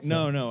 it's pretty good.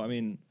 So, no. I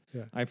mean,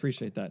 I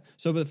appreciate that.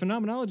 So, but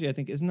phenomenology, I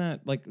think, isn't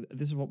that like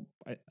this is what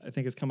I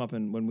think has come up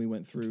when we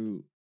went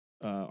through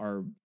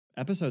our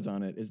episodes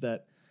on it, is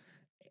that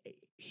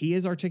he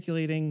is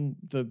articulating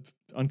the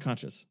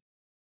unconscious.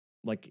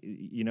 Like,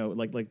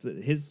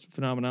 his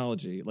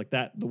phenomenology, like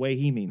that, the way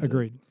he means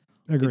Agreed.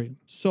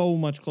 So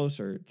much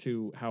closer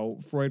to how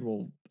Freud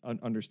will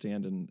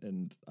understand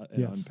and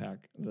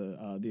unpack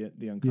the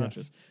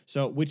unconscious. Yes.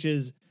 So, which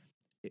is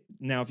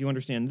now, if you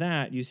understand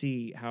that, you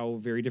see how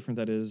very different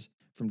that is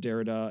from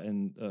Derrida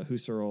and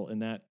Husserl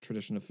and that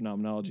tradition of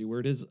phenomenology, where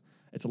it's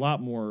a lot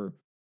more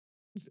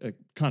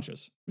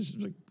conscious, which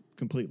is like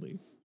completely.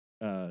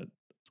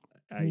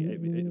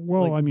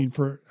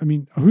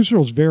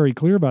 Husserl's very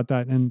clear about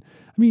that, and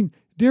I mean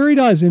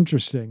Derrida is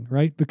interesting,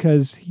 right?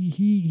 Because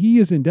he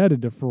is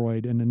indebted to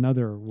Freud in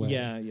another way.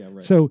 Yeah,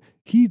 right. So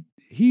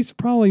he's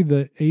probably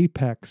the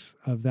apex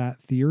of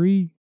that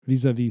theory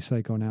vis-a-vis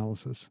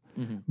psychoanalysis.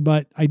 Mm-hmm.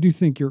 But I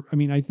think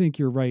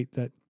you're right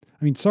that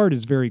Sartre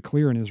is very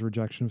clear in his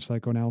rejection of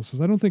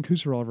psychoanalysis. I don't think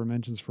Husserl ever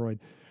mentions Freud,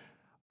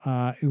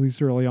 at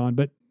least early on,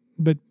 but.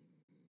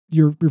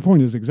 Your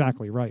point is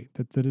exactly right,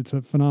 that it's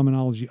a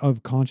phenomenology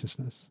of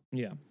consciousness.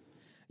 Yeah.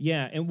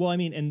 And well, I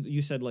mean, and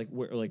you said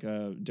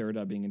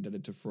Derrida being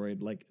indebted to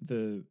Freud, like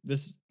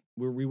this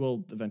we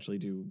will eventually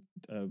do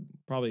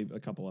probably a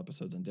couple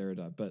episodes on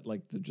Derrida, but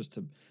like just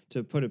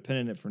to put a pin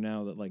in it for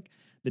now, that like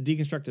the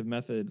deconstructive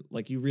method,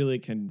 like you really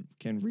can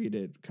read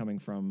it coming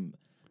from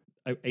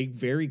a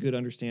very good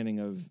understanding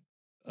of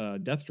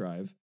death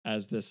drive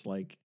as this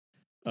like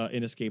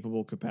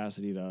inescapable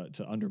capacity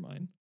to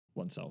undermine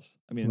oneself.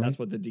 I mean, and that's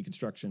what the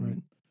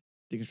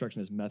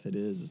deconstructionist method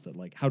is that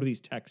like, how do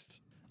these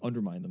texts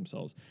undermine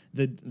themselves?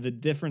 The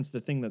difference, the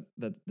thing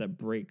that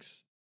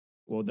breaks,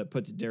 well, that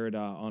puts Derrida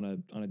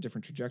on a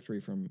different trajectory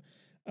from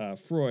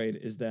Freud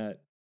is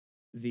that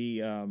the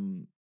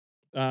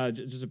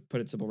just to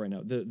put it simple right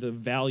now, the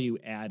value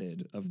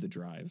added of the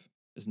drive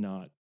is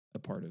not a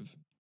part of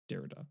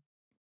Derrida.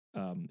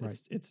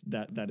 It's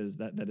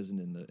that isn't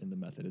in the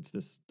method. It's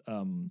this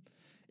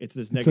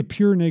it's a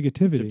pure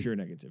negativity. It's a pure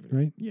negativity,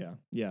 right?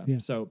 Yeah.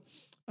 So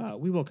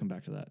we will come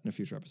back to that in a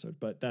future episode,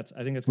 but I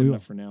think that's good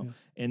enough for now.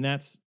 Yeah. And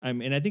that's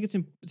and I think it's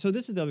so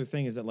this is the other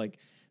thing, is that like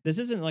this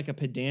isn't like a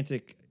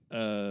pedantic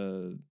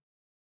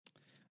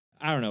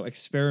I don't know,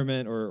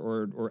 experiment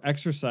or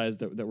exercise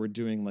that we're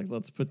doing, like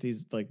let's put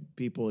these like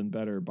people in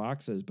better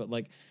boxes, but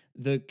like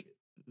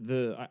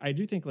I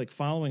do think like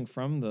following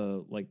from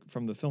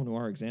the film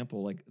noir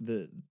example, like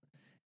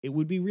it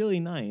would be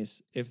really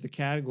nice if the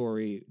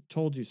category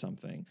told you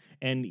something.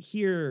 And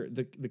here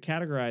the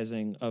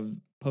categorizing of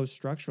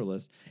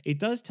post-structuralist, it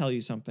does tell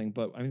you something,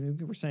 but I mean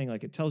we're saying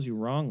like it tells you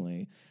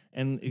wrongly.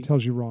 And it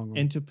tells you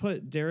wrongly. And to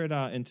put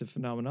Derrida into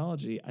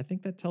phenomenology, I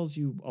think that tells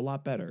you a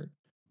lot better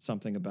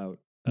something about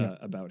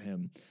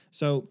him.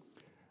 So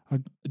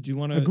do you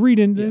want to agreed?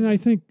 And I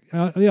think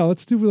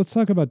let's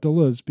talk about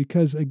Deleuze,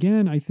 because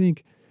again, I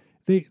think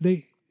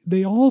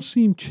they all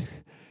seem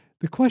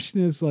the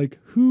question is like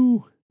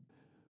who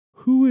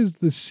is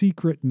the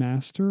secret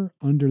master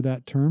under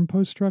that term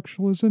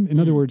post-structuralism? In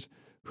other words,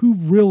 who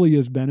really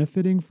is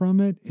benefiting from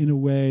it in a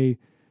way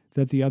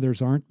that the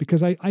others aren't?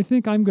 Because I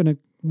think I'm going to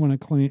want to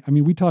claim, I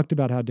mean, we talked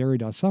about how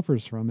Derrida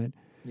suffers from it.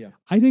 Yeah.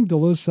 I think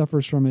Deleuze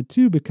suffers from it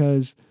too,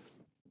 because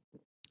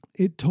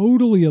it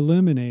totally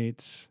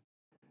eliminates,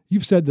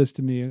 you've said this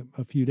to me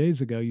a few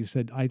days ago, you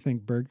said, I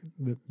think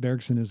the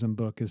Bergsonism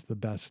book is the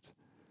best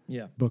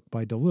book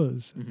by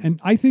Deleuze. Mm-hmm.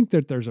 And I think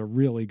that there's a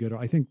really good,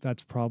 I think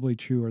that's probably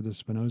true, or the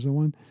Spinoza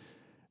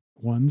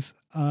ones.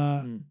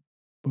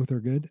 Both are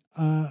good.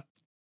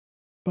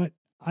 But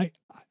I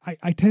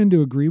tend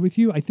to agree with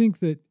you. I think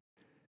that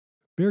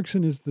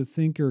Bergson is the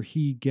thinker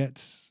he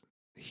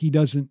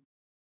doesn't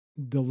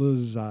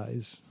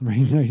Deleuze-ize,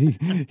 right?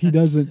 He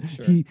doesn't,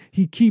 sure.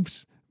 He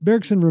keeps,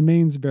 Bergson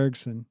remains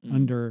Bergson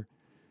under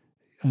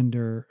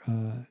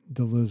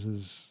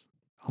Deleuze's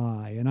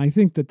eye. And I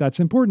think that that's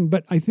important,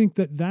 but I think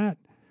that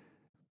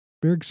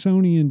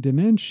Bergsonian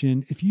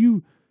dimension, if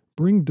you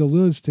bring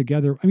Deleuze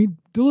together, I mean,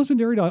 Deleuze and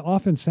Derrida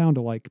often sound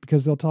alike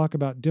because they'll talk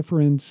about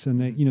difference and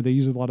they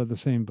use a lot of the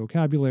same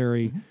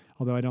vocabulary,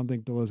 although I don't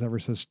think Deleuze ever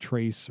says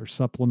trace or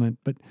supplement,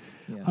 but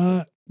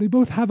they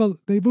both have a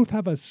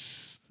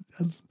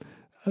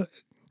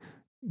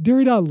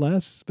Derrida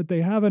less, but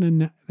they have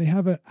an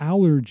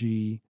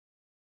allergy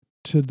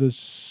to the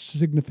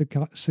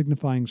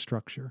signifying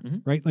structure,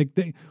 right? Like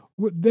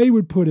they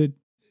would put it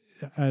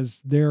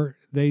as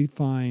they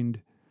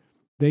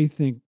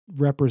think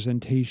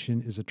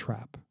representation is a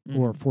trap,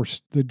 or for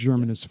the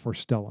German is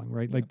Vorstellung,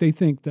 right? Yeah. Like they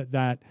think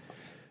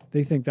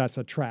that's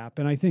a trap,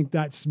 and I think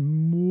that's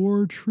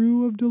more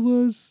true of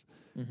Deleuze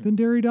than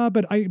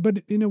Derrida, but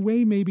in a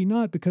way maybe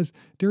not, because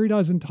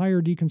Derrida's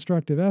entire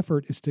deconstructive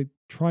effort is to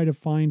try to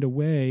find a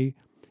way,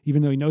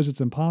 even though he knows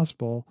it's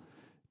impossible,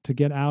 to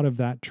get out of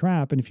that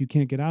trap. And if you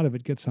can't get out of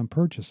it, get some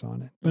purchase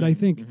on it. But I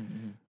think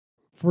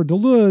for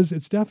Deleuze,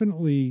 it's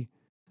definitely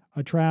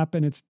a trap,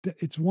 and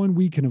it's one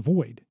we can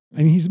avoid.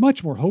 I mean, he's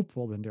much more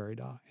hopeful than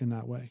Derrida in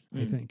that way,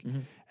 I think.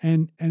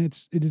 And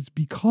it is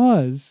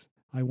because,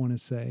 I want to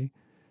say,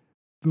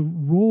 the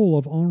role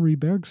of Henri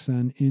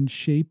Bergson in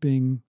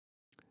shaping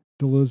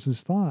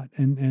Deleuze's thought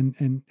and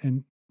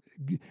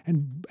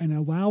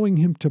allowing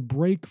him to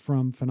break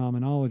from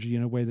phenomenology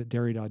in a way that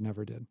Derrida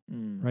never did,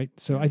 right?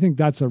 So I think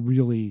that's a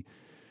really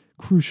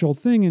crucial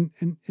thing. And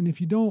if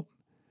you don't,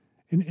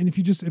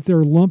 if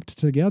they're lumped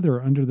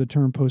together under the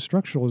term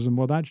post-structuralism,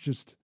 well, that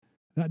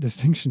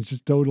distinction's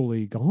just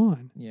totally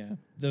gone. Yeah,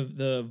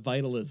 the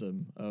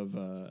vitalism of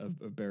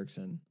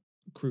Bergson,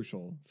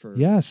 crucial for Deleuze.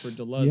 Yes. Like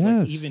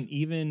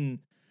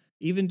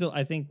even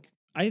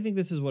I think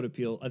this is what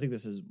appeal. I think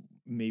this is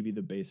maybe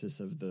the basis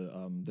of the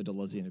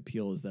Deleuzian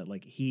appeal, is that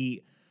like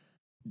he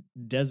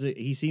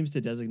seems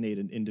to designate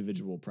an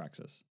individual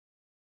praxis,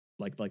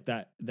 like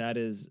that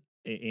is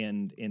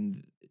and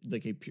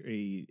like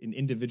an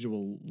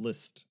individual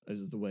list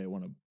is the way I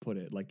want to put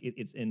it. Like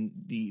it's in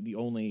the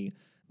only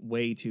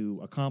way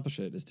to accomplish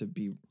it is to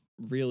be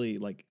really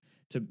like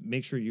to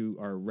make sure you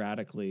are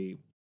radically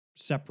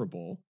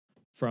separable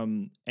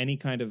from any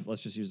kind of,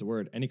 let's just use the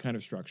word, any kind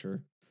of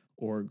structure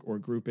or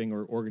grouping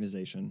or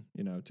organization,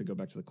 to go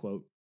back to the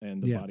quote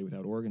and the body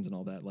without organs and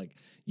all that. Like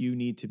you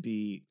need to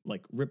be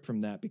like ripped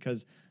from that,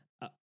 because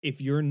if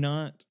you're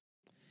not,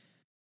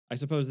 I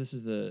suppose this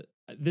is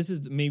this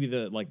is maybe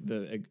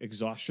the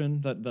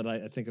exhaustion that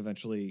I think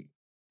eventually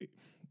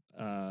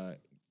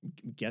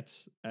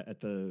gets at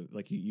the,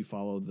 like, you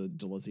follow the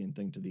Deleuzean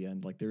thing to the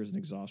end. Like, there is an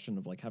exhaustion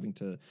of, like, having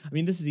to, I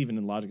mean, this is even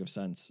in logic of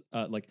sense,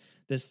 like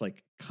this,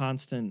 like,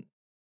 constant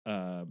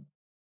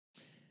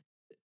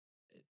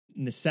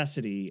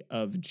necessity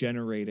of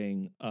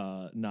generating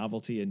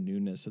novelty and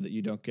newness so that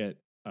you don't get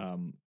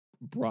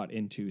brought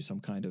into some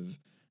kind of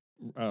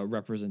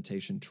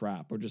representation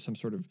trap, or just some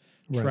sort of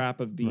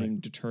trap of being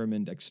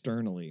determined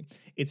externally.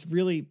 It's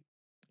really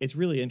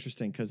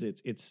interesting, because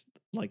it's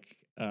like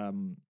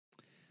one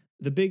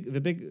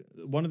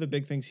of the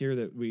big things here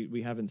that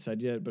we haven't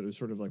said yet, but it was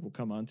sort of like we'll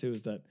come on to,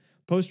 is that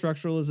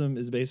post-structuralism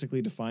is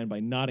basically defined by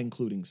not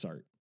including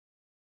Sartre.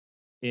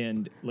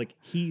 And like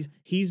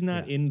he's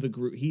not in the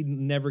group. He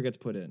never gets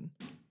put in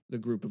the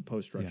group of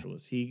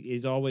post-structuralists.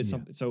 He's always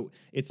something. So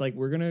it's like,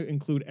 we're going to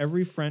include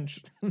every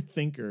French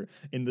thinker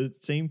in the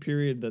same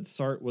period that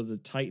Sartre was a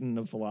titan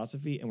of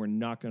philosophy, and we're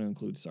not going to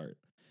include Sartre.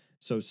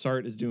 So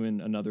Sartre is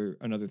doing another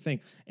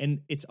thing.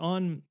 And it's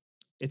on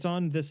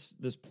this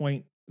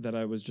point that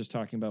I was just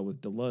talking about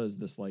with Deleuze,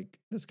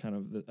 this kind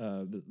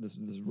of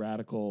this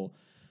radical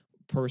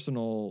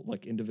personal,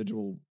 like,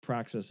 individual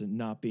praxis, and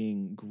not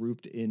being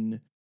grouped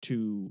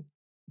into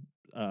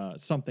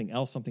something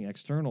else, something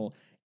external,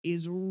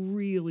 is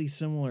really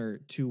similar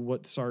to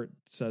what Sartre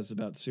says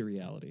about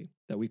seriality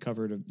that we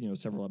covered,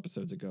 several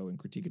episodes ago in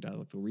Critique of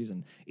Dialectical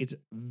Reason. It's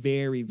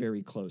very,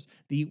 very close.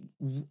 The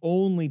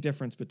only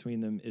difference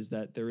between them is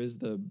that there is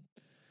the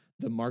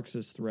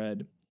Marxist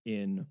thread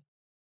in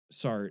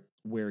Sartre,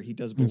 where he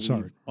does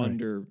believe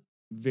under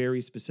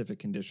very specific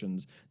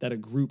conditions that a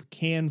group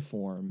can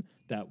form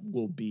that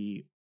will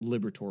be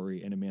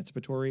liberatory and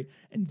emancipatory,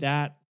 and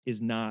that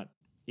is not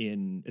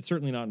it's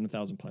certainly not in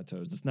 1,000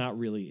 Plateaus. It's not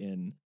really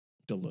in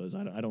Deleuze.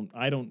 I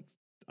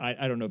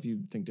don't know if you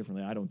think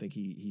differently. I don't think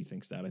he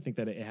thinks that. I think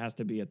that it has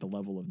to be at the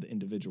level of the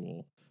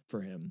individual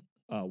for him,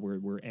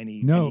 where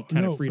any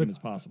kind of freedom is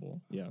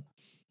possible. Yeah.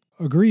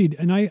 Agreed.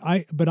 And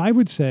but I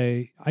would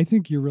say, I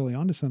think you're really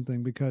onto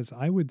something, because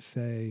I would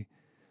say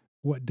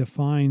what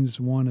defines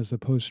one as a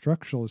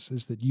post-structuralist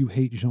is that you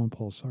hate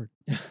Jean-Paul Sartre,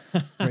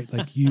 right?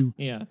 Like you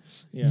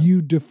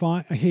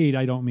define hate.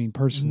 I don't mean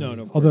personally,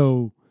 no,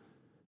 although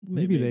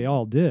maybe they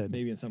all did.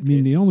 Maybe in some I mean,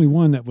 cases. the only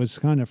one that was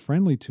kind of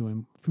friendly to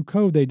him,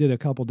 Foucault, they did a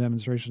couple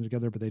demonstrations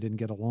together, but they didn't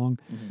get along.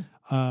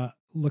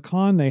 Mm-hmm.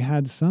 Lacan, they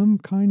had some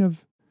kind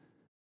of,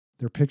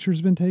 their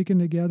pictures been taken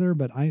together,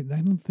 but I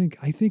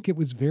think it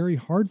was very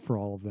hard for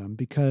all of them,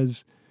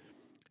 because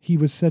he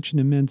was such an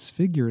immense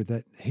figure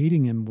that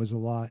hating him was a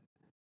lot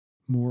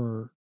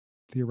more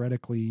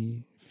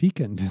theoretically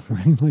fecund,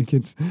 right? Like,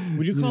 it's.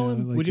 Would you call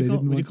him? Like, would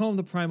you call him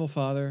the primal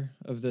father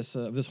of this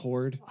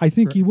horde? I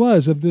think he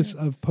was of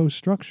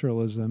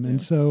post-structuralism,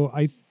 and so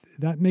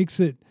that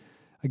makes it,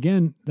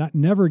 again, that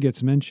never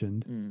gets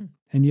mentioned,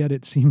 and yet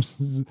it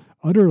seems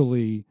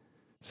utterly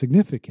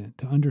significant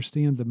to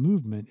understand the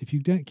movement. If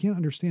you can't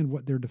understand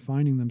what they're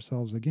defining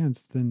themselves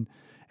against, then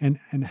and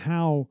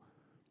how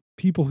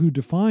people who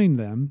define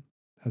them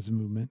as a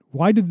movement,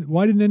 why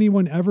did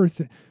anyone ever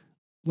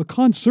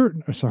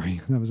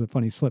Lacan that was a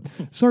funny slip.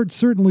 Sartre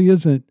certainly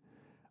isn't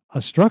a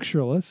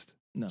structuralist.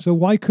 No. So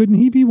why couldn't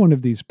he be one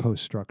of these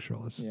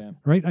post-structuralists? Yeah.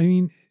 Right? I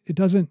mean, it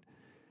just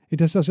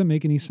doesn't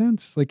make any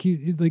sense. Like,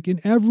 like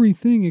in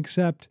everything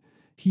except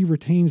he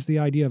retains the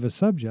idea of a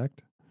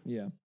subject.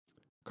 Yeah.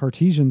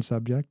 Cartesian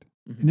subject.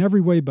 Mm-hmm. In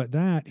every way but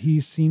that, he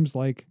seems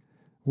like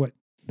what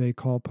they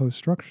call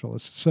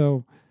post-structuralist.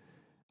 So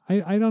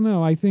I don't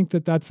know. I think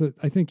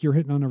I think you're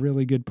hitting on a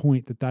really good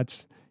point,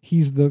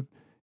 he's the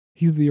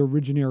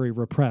originary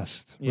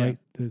repressed, right?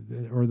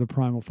 Or the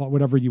primal fault,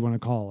 whatever you want to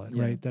call it,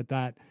 right?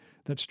 That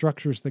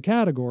structures the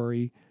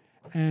category,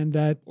 and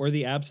that, or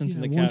the absence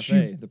in the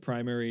cafe, the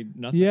primary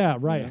nothing. Yeah,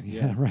 right.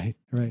 Yeah, right.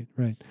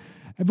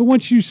 But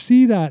once you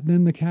see that,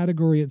 then the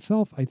category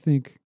itself, I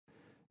think,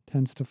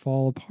 tends to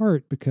fall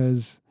apart,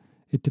 because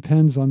it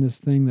depends on this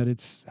thing that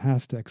it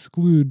has to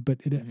exclude. But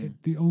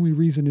the only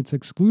reason it's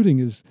excluding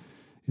is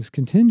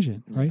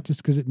contingent, right? Yeah.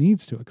 Just because it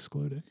needs to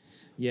exclude it.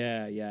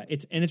 Yeah.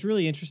 It's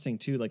really interesting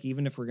too. Like,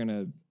 even if we're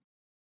gonna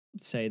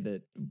say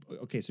that,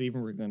 okay, so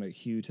even we're gonna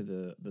hew to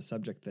the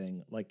subject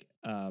thing, like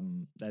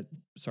that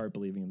start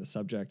believing in the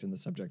subject, and the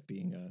subject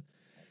being a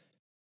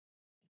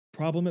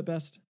problem at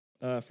best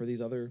for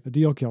these other a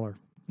deal killer.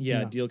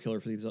 Yeah, deal killer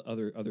for these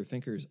other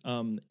thinkers.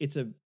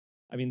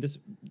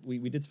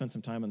 We did spend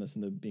some time on this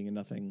in the being a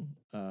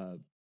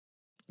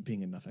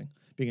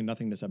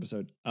nothingness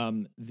episode.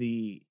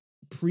 The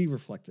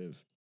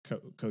pre-reflective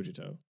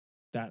cogito.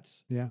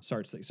 That's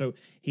Sartre's thing. So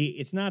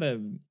it's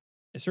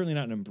certainly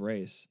not an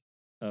embrace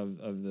of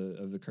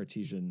the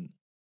Cartesian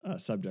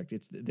subject.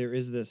 There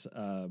is this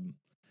I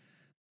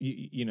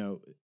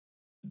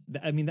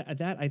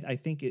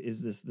think it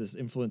is this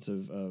influence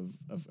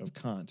of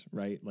Kant,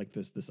 right? Like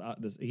this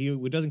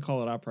he doesn't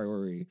call it a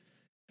priori.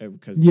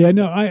 Because I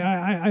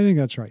think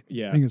that's right.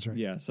 Yeah, I think it's right.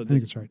 Yeah, so I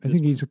think it's right. I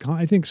think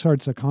I think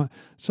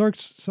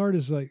Sartre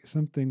is like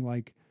something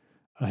like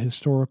a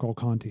historical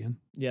Kantian.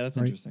 Yeah, that's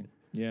right? interesting.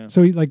 Yeah.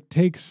 So he like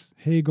takes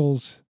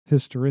Hegel's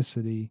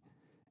historicity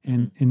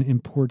and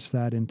imports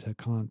that into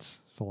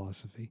Kant's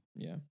philosophy.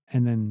 Yeah.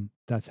 And then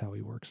that's how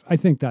he works. I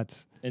think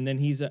that's, And then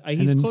he's and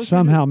then closer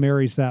somehow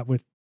marries that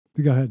with,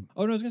 go ahead.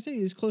 Oh, no, I was going to say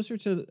he's closer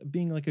to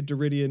being like a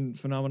Derridian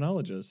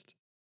phenomenologist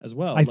as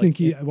well. I think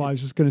I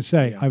was just going to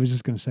say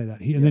that.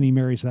 And then he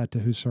marries that to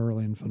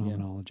Husserlian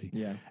phenomenology.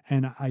 Yeah.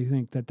 And I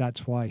think that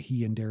that's why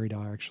he and Derrida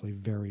are actually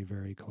very,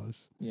 very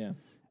close. Yeah.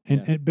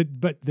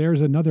 But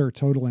there's another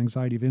total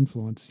anxiety of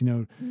influence.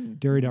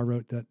 Derrida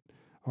wrote that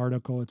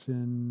article. It's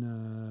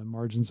in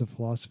Margins of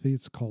Philosophy.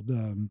 It's called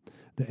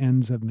The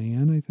Ends of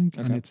Man, I think.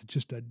 Okay. And it's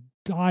just a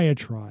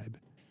diatribe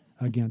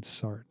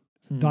against Sartre.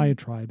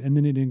 Diatribe. And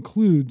then it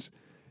includes,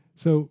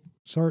 so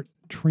Sartre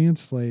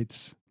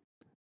translates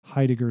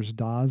Heidegger's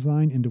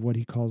Dasein into what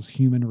he calls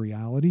human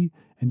reality.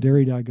 And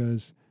Derrida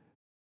goes,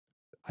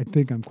 I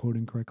think I'm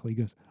quoting correctly,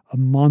 he goes, a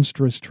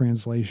monstrous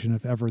translation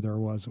if ever there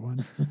was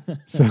one.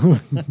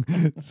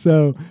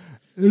 So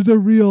there's a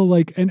real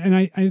and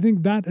I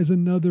think that is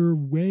another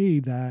way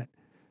that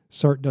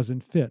Sartre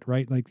doesn't fit,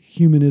 right? Like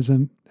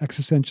humanism,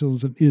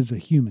 existentialism is a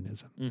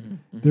humanism.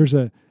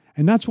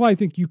 And that's why I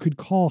think you could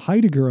call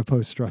Heidegger a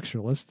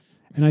post-structuralist.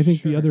 And I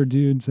think the other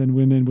dudes and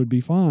women would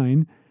be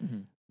fine.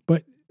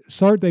 But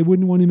Sartre, they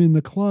wouldn't want him in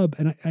the club.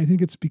 And I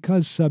think it's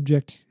because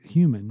subject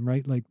human,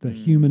 right? Like the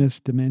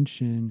humanist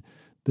dimension,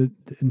 the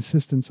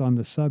insistence on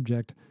the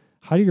subject.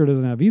 Heidegger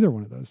doesn't have either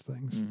one of those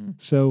things.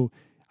 So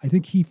I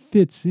think he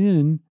fits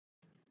in.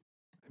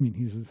 I mean,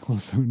 he's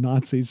also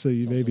Nazi, so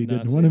you maybe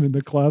didn't want him in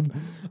the club.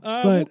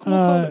 But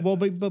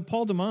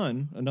Paul de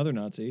Man, another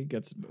Nazi,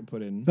 gets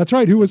put in. That's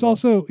right. Who was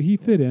also, he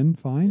fit in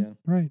fine.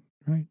 Yeah.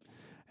 Right.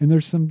 And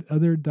there's some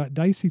other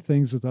dicey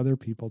things with other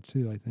people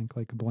too, I think,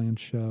 like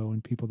Blanchot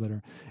and people that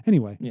are,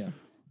 anyway. Yeah.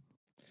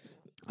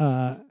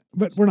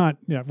 But we're not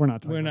doing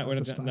that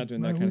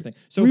kind of thing.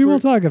 So we will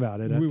talk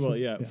about it. We will,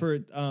 yeah. For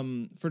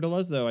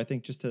Deleuze, though, I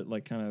think just to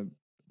like kind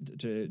of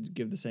to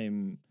give the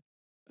same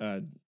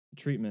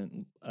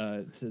treatment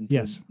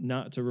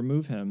not to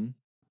remove him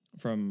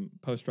from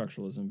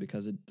post-structuralism,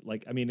 because it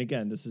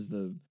again, this is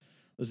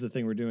the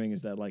thing we're doing,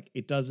 is that like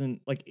it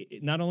doesn't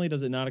not only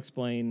does it not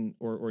explain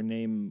or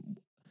name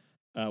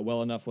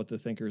well enough what the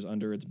thinkers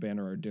under its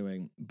banner are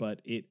doing,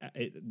 but it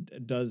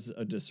does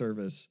a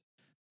disservice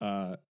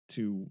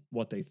to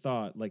what they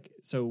thought. Like,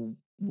 so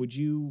would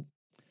you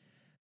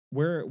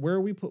where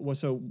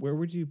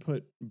would you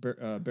put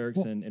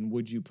Bergson, and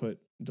would you put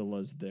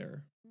Deleuze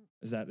there?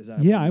 Is that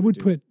yeah, I would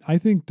put, I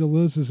think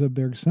Deleuze is a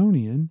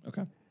Bergsonian.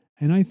 Okay.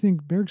 And I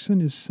think Bergson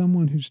is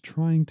someone who's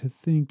trying to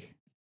think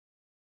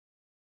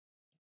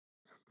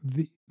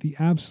the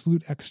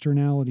absolute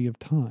externality of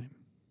time.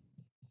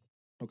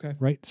 Okay.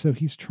 Right? So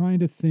he's trying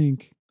to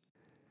think,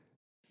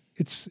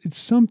 it's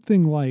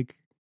something like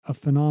a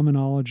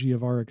phenomenology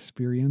of our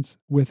experience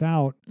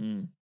without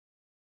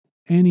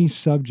any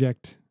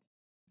subject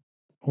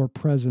or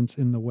presence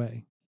in the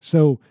way.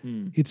 So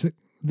the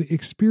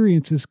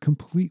experience is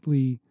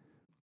completely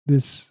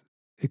this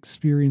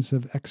experience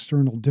of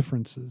external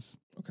differences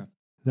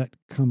that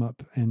come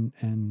up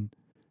and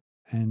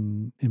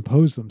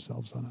impose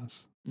themselves on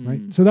us,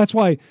 right? So that's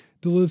why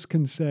Deleuze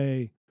can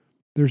say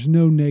there's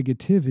no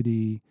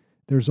negativity,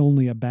 there's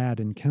only a bad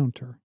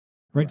encounter,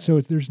 right? So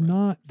there's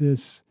not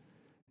this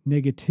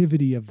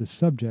negativity of the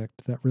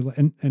subject that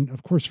and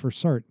of course for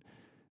Sartre,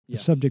 the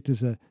subject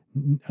is a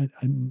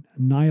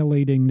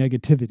annihilating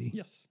negativity.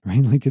 Yes.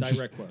 Right? Like it's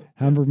direct just quote.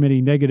 however many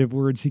negative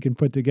words he can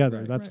put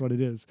together. That's what it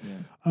is.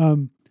 Yeah.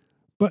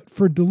 But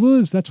for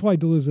Deleuze, that's why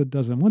Deleuze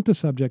doesn't want the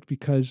subject,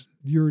 because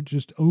you're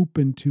just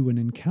open to an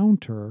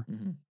encounter.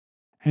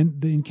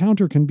 And the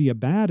encounter can be a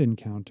bad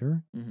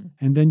encounter.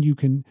 And then you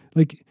can,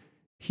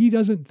 he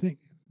doesn't think,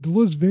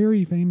 Deleuze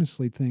very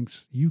famously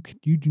thinks you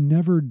do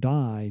never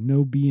die.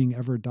 No being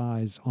ever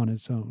dies on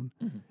its own.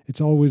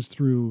 It's always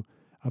through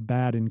a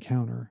bad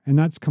encounter. And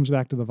that comes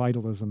back to the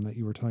vitalism that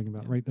you were talking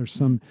about, right? There's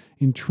some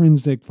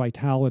intrinsic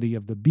vitality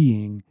of the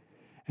being.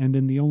 And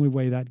then the only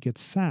way that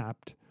gets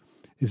sapped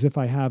is if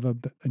I have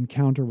an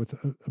encounter with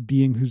a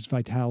being whose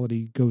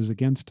vitality goes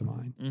against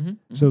mine.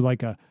 So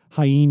like a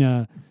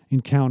hyena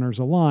encounters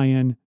a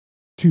lion,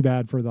 too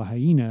bad for the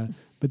hyena,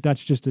 but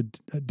that's just a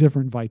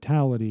different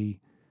vitality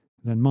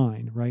than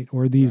mine, right?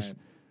 Or these,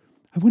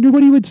 I wonder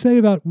what he would say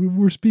about,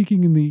 we're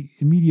speaking in the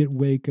immediate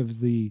wake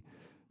of the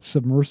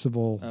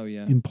submersible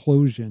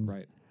implosion.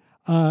 Right.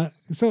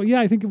 So yeah,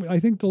 I think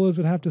Deleuze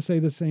would have to say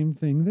the same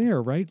thing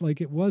there, right? Like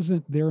it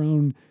wasn't their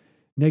own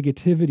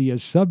negativity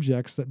as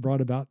subjects that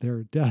brought about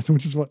their death,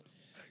 which is what,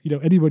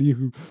 anybody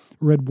who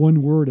read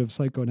one word of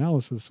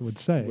psychoanalysis would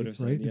say,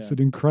 right? It's an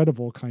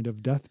incredible kind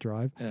of death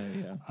drive.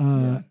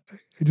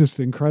 Just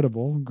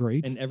incredible,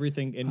 great. And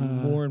everything, and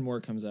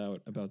more comes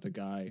out about the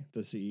guy,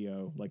 the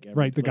CEO,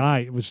 the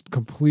guy was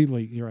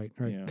completely,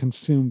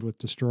 consumed with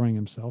destroying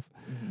himself.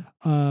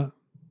 You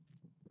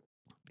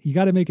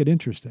got to make it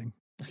interesting,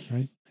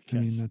 right? I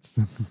mean, that's.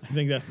 I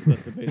think that's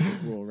the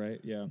basic rule, right?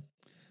 Yeah.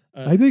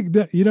 I think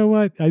that, you know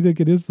what? I think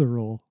it is the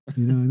rule. I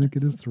think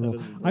it is the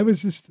rule. I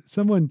was just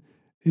someone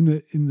in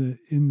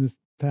the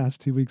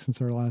past 2 weeks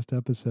since our last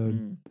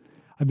episode,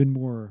 I've been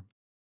more,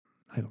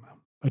 I don't know,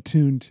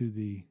 attuned to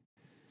the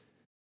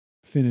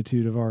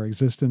finitude of our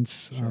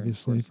existence, Sure,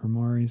 obviously, of course. for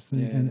Mari's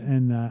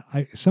thing.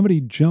 Yeah, Somebody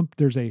jumped,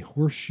 there's a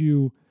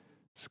horseshoe,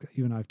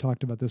 you and I have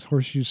talked about this,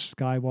 horseshoe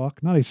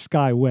skywalk, not a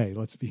skyway,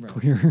 let's be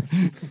clear.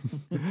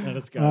 Not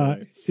a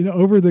skyway.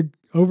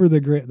 Over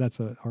the Grand, that's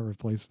our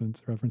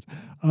replacements reference,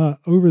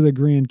 over the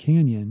Grand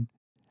Canyon.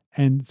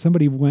 And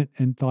somebody went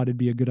and thought it'd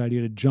be a good idea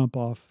to jump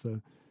off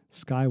the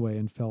skyway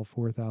and fell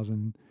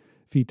 4,000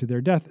 feet to their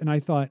death. And I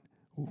thought,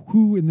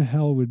 who in the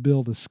hell would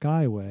build a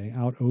skyway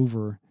out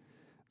over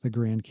the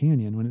Grand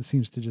Canyon when it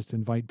seems to just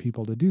invite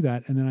people to do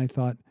that? And then I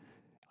thought,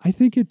 I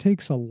think it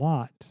takes a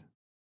lot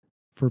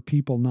for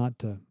people like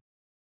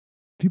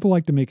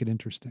to make it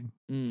interesting.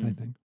 I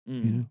think,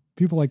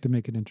 people like to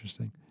make it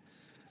interesting.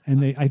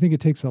 And I think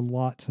it takes a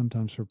lot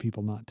sometimes for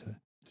people not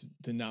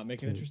to not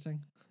make it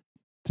interesting.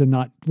 To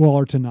not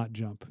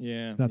jump.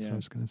 Yeah, that's what I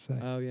was going to say.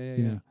 Oh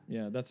yeah.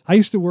 Yeah, that's. I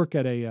used to work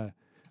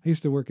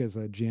as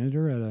a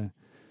janitor at a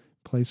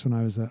place when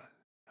I was a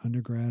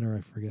undergrad, or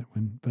I forget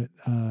when. But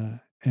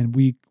and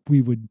we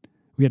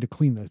had to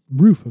clean the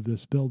roof of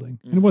this building,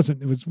 and it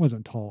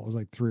wasn't tall. It was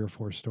like 3 or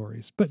 4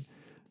 stories. But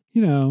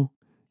you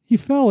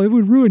fell, it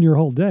would ruin your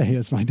whole day,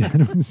 as my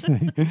dad would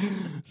say.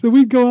 So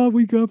we'd go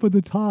up at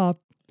the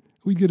top.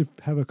 We'd get to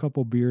have a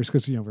couple beers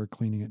because we're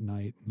cleaning at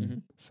night,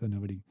 and so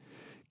nobody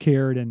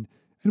cared, and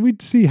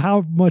we'd see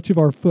how much of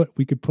our foot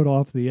we could put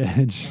off the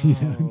edge.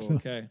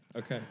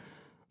 Okay.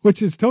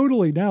 Which is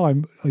totally now.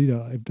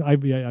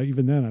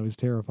 Even then I was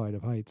terrified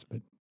of heights, but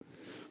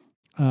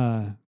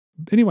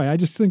anyway, I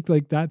just think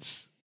like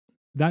that's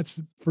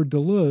for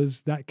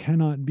Deleuze, that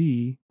cannot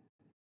be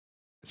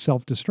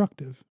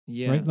self-destructive.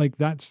 Yeah. Right. Like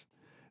that's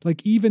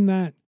like even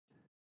that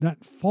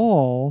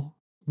fall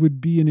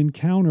would be an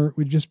encounter.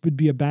 It would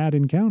be a bad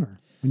encounter.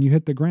 When you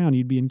hit the ground,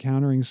 you'd be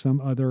encountering some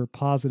other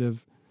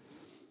positive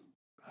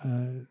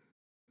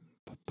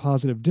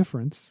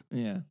difference.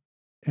 Yeah.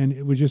 And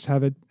it would just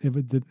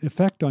the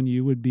effect on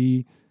you would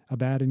be a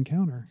bad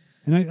encounter.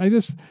 And I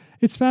just,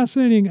 it's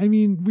fascinating. I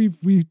mean,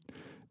 we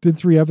did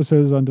 3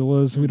 episodes on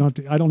Deleuze.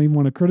 I don't even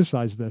want to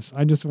criticize this.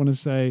 I just want to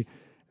say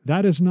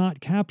that is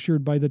not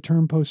captured by the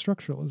term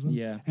post-structuralism.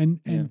 Yeah.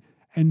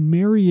 And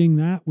marrying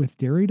that with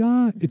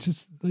Derrida, it's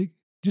just like,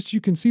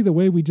 you can see the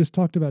way we just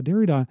talked about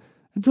Derrida.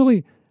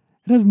 It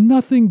has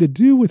nothing to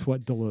do with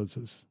what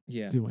Deleuze is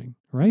doing,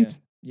 right?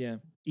 Yeah.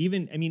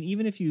 Even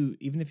if you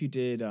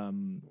did,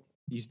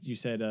 you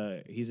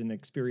said he's an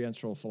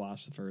experiential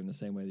philosopher in the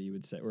same way that you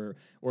would say,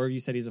 or you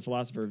said he's a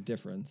philosopher of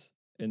difference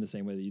in the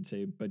same way that you'd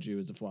say Badiou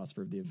is a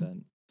philosopher of the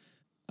event.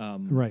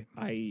 Right.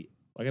 I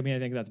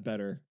think that's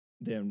better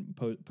than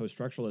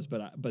post-structuralist,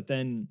 but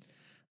then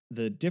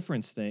the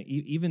difference thing,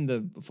 even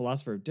the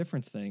philosopher of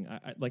difference thing,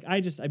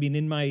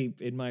 in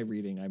my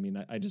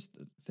reading, I just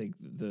think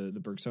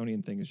the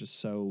Bergsonian thing is just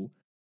so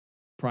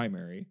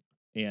primary,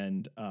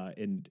 and I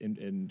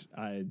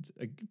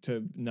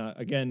to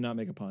not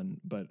make a pun,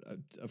 but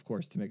of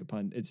course to make a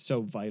pun, it's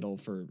so vital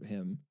for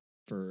him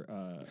for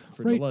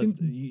right.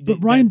 Deleuze. But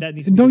Ryan, that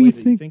needs to be the way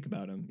that you think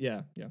about him.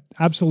 Yeah.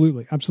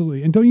 Absolutely.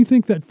 And don't you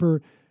think that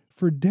for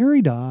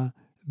Derrida,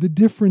 the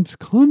difference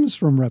comes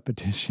from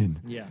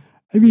repetition? Yeah.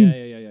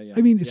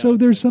 Yeah. So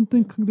there's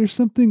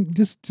something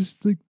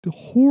just like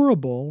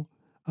horrible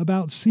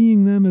about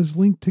seeing them as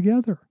linked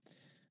together,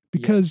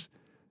 because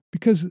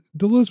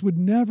Deleuze would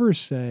never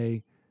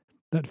say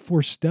that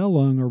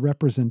Vorstellung or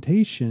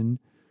representation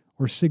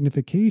or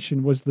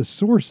signification was the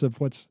source of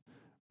what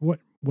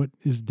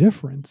is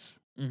difference.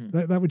 Mm-hmm.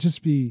 That would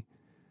just be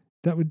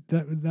that's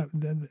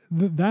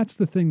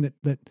the thing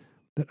that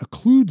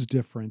occludes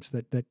difference,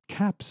 that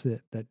caps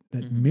it, that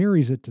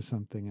marries it to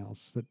something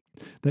else,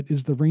 that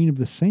is the reign of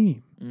the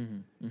same.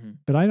 Mm-hmm. Mm-hmm.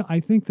 But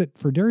I think that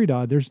for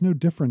Derrida, there's no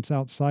difference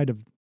outside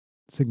of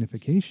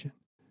signification,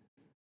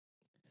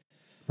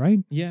 right?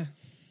 Yeah.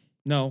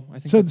 No, I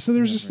think so. So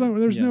there's just right.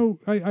 There's no.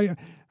 I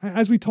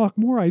as we talk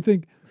more, I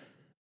think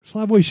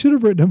Slavoj should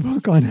have written a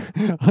book on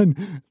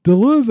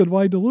Deleuze and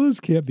why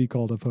Deleuze can't be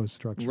called a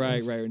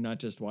post-structuralist. Right. Not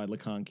just why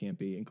Lacan can't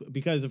be included,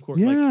 because of course,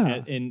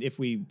 and if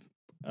we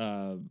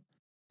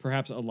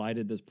perhaps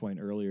elided this point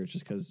earlier, it's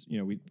just because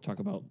we talk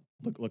about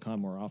Lacan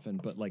more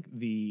often, but like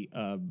the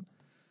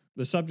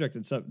subject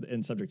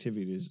and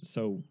subjectivity is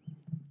so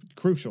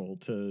crucial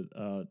to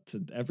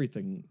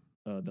everything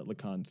that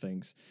Lacan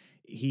thinks.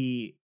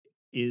 He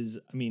is,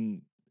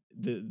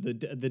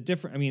 the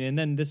different, and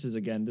then this is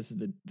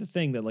the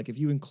thing that, like, if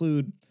you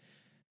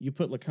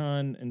put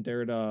Lacan and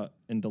Derrida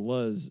and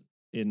Deleuze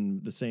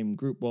in the same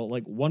group, well,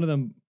 like, one of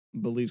them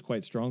believes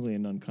quite strongly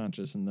in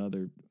unconscious and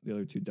the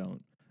other two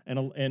don't.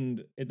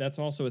 And that's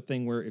also a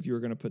thing where if you were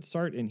going to put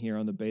Sartre in here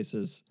on the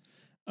basis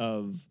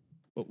of,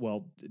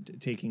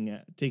 taking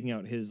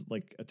out his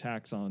like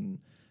attacks on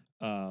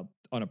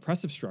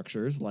oppressive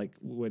structures, like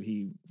what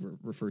he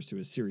refers to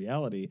as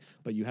seriality,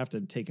 but you have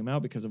to take him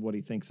out because of what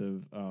he thinks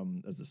of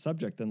as the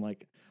subject, then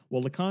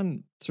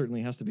Lacan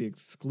certainly has to be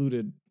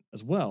excluded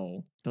as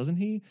well, doesn't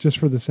he? Just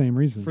for the same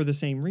reason.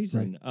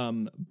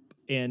 Right.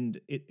 and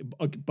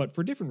but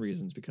for different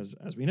reasons, because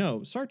as we know,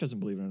 Sartre doesn't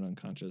believe in an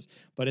unconscious,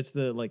 but it's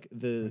for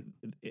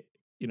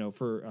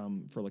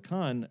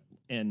Lacan,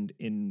 and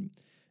in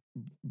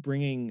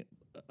bringing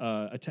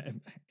but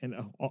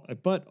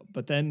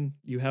then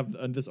you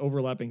have this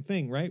overlapping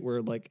thing, right,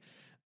 where like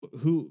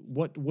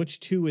which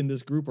two in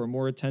this group are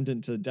more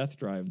attendant to death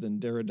drive than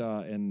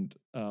Derrida and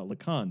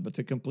Lacan, but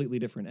to completely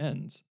different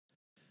ends,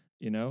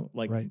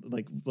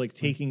 like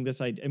taking this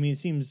idea. I mean, it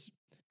seems,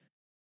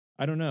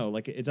 I don't know,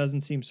 like it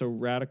doesn't seem so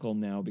radical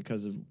now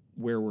because of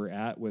where we're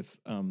at with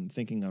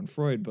thinking on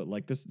Freud, but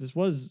like this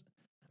was,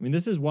 I mean,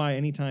 this is why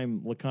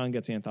anytime Lacan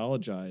gets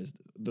anthologized,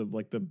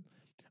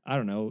 I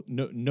don't know,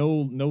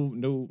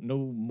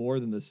 no more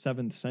than the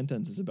 7th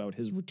sentence is about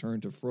his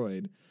return to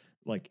Freud,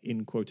 like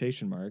in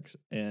quotation marks,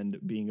 and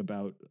being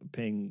about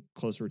paying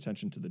closer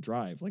attention to the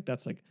drive.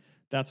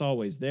 That's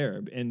always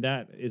there, and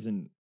that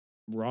isn't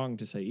wrong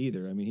to say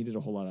either. I mean, he did a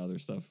whole lot of other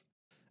stuff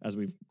as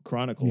we've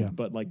chronicled,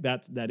 but like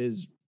that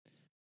is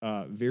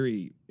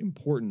very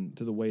important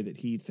to the way that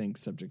he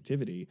thinks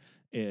subjectivity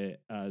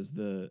as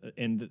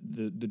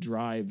the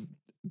drive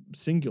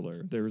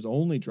singular. There's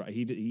only drive.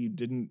 He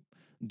didn't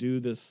do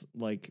this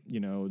like,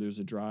 there's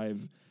a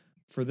drive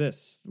for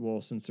this.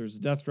 Well, since there's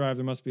a death drive,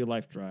 there must be a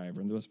life drive,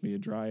 and there must be a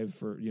drive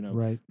for,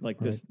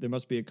 this. There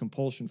must be a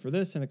compulsion for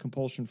this and a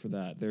compulsion for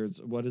that.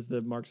 There's, what is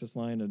the Marxist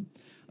line?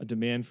 A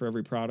demand for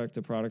every product,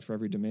 a product for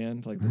every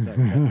demand. Like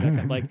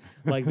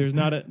like there's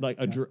not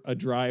a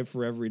drive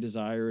for every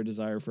desire, a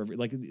desire for every,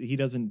 like he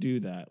doesn't do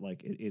that.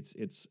 Like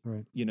it's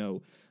right.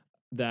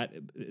 That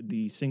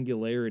the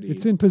singularity.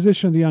 It's in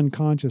position of the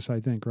unconscious, I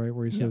think, right,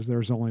 where he says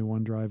there's only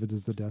one drive. It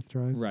is the death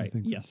drive. Right. I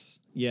think yes.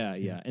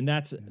 Yeah. And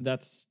that's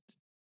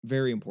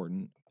very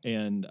important.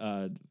 And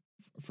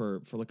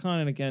for Lacan,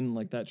 and again,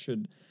 like that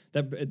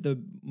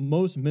the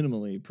most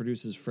minimally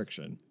produces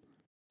friction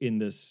in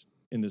this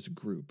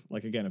group.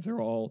 Like again, if they're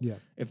all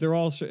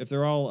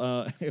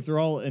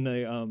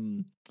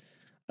in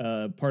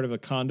a part of a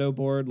condo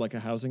board, like a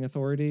housing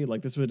authority,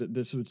 like this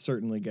would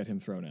certainly get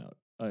him thrown out.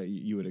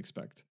 You would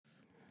expect.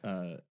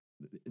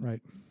 Right.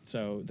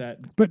 So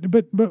that,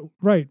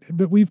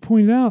 but we've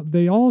pointed out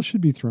they all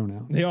should be thrown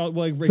out. They all,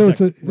 well, so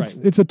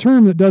exactly, it's a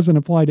term that doesn't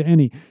apply to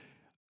any.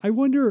 I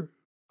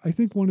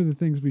think one of the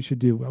things we should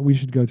do, we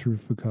should go through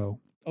Foucault.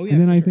 Oh yeah.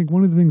 And then I think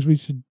one of the things we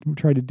should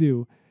try to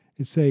do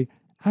is say,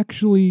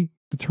 actually,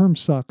 the term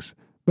sucks,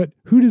 but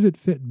who does it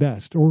fit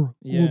best, or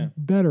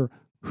better?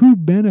 Who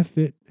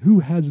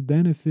has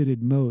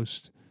benefited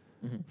most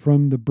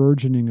from the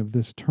burgeoning of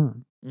this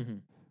term? Mm-hmm.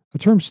 A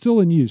term still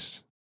in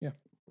use. Yeah.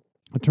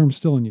 A term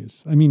still in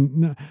use. I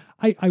mean,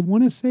 I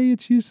want to say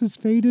its use is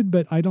faded,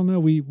 but I don't know.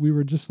 We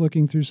were just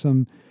looking through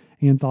some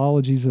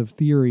anthologies of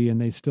theory,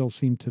 and they still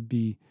seem to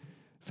be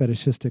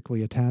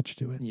fetishistically attached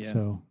to it. Yeah.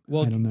 So,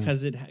 well,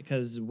 because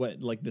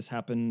this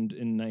happened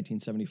in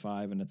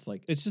 1975, and it's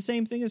like, it's the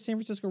same thing as San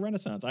Francisco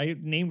Renaissance. I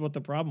named what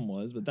the problem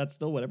was, but that's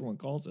still what everyone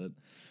calls it.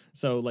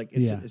 So like,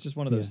 it's just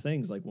one of those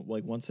things. Like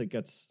once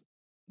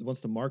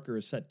the marker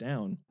is set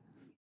down,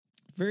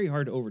 very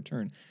hard to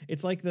overturn.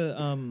 It's like this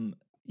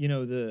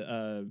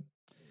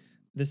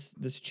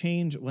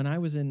change when I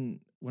was in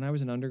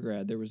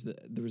undergrad. There was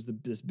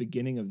this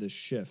beginning of this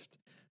shift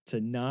to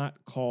not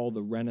call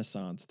the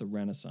Renaissance,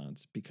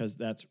 because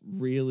that's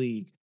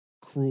really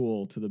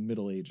cruel to the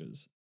Middle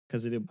Ages.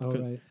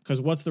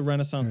 Because what's the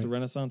Renaissance the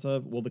Renaissance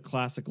of? Well, the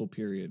classical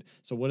period.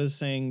 So what is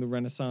saying the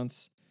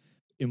Renaissance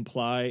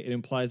imply? It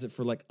implies that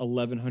for like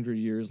 1100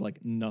 years, like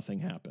nothing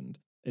happened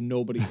and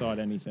nobody thought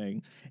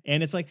anything.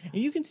 And it's like,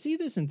 and you can see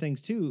this in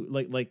things too,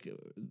 like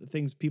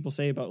things people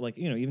say about, like,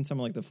 even some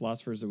of like the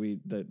philosophers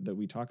that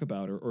we talk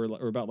about,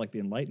 or about like the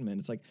Enlightenment.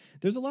 It's like,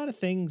 there's a lot of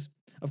things,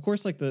 of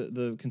course, like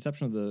the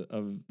conception of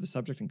the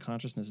subject and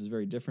consciousness is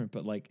very different,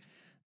 but like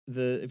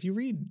if you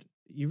read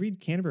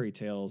Canterbury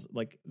Tales,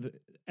 like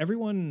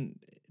everyone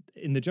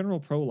in the general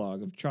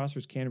prologue of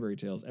Chaucer's Canterbury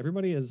Tales,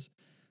 everybody is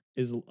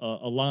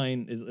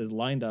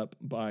lined up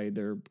by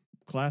their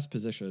class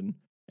position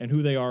and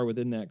who they are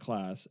within that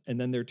class, and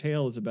then their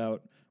tale is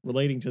about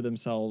relating to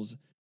themselves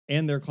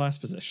and their class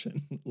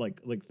position.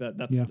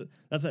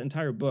 That's that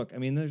entire book. I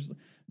mean, there's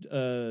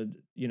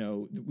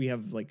we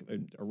have like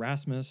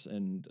Erasmus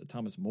and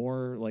Thomas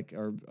More, like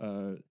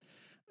the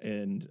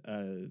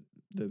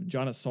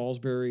John of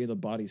Salisbury, the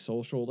body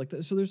social, like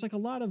so there's like a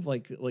lot of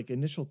like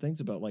initial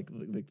things about like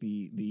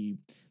the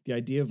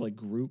idea of like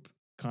group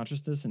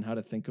consciousness and how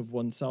to think of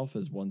oneself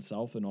as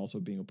oneself and also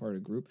being a part of a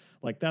group.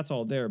 Like that's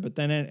all there. But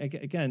then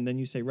again, then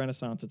you say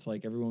Renaissance, it's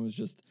like everyone was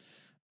just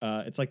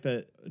it's like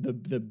the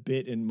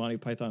bit in Monty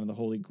Python and the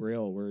Holy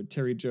Grail where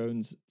Terry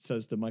Jones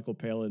says to Michael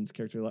Palin's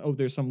character, like, oh,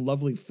 there's some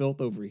lovely filth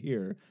over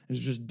here, and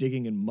it's just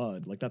digging in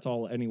mud. Like that's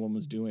all anyone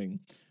was doing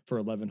for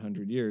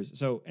 1100 years.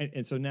 So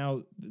and so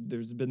now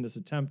there's been this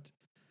attempt.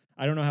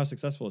 I don't know how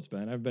successful it's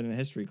been. I've been in a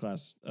history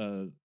class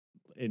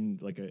in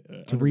like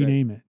to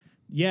rename it.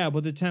 Yeah,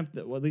 but the attempt,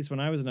 at least when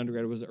I was an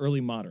undergrad, was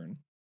early modern.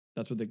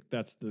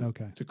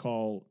 To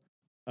call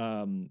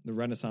the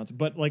Renaissance,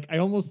 but like I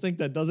almost think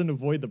that doesn't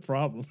avoid the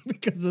problem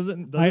because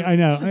doesn't I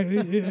know.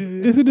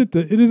 Is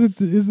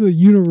the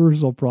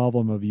universal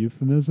problem of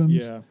euphemisms?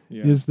 Yeah.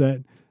 Is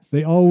that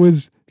they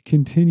always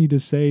continue to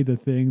say the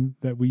thing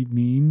that we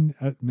meant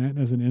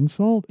as an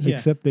insult,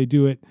 except they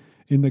do it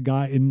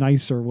in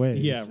nicer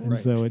ways. Yeah, and right.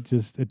 so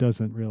it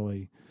doesn't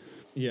really.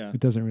 Yeah. It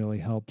doesn't really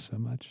help so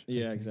much.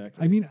 Yeah,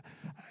 exactly. I mean,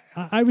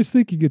 I was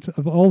thinking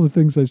of all the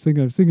things I was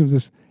thinking of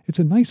this. It's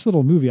a nice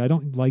little movie. I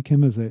don't like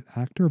him as an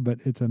actor, but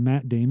it's a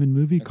Matt Damon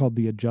movie called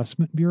The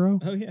Adjustment Bureau.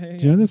 Oh, yeah.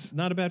 Do you know this?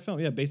 Not a bad film.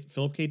 Yeah, based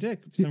Philip K.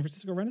 Dick, San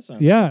Francisco Renaissance.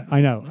 Yeah, I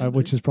know,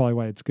 which is probably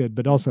why it's good.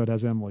 But also it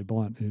has Emily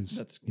Blunt,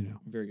 who's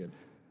very good,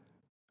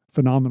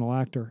 phenomenal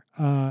actor.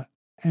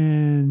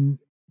 And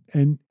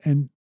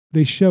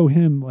they show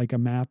him like a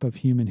map of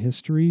human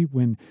history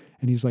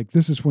and he's like,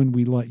 this is when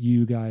we let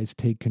you guys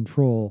take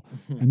control.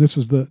 And this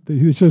was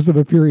it shows them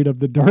a period of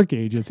the Dark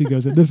Ages. He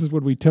goes, and this is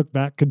when we took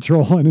back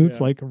control. And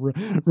it's like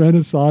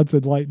Renaissance,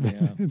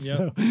 Enlightenment.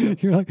 Yeah.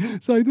 You're like,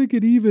 so I think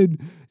even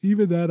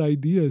that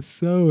idea is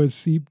so has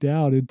seeped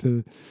down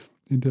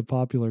into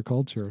popular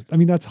culture. I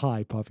mean, that's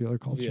high popular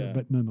culture,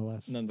 but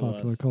nonetheless.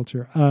 Popular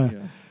culture.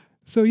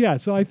 So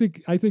I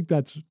think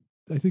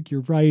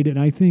you're right. And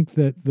I think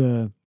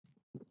that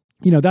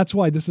that's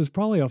why this is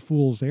probably a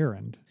fool's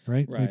errand,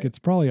 right? Like it's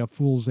probably a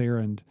fool's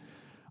errand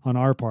on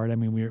our part. I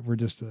mean, we're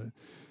just two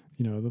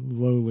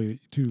lowly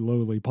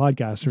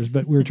podcasters,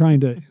 but we are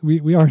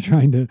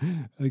trying to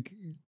like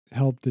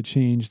help to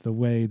change the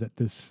way that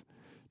this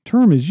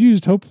term is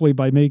used, hopefully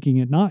by making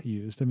it not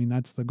used. I mean,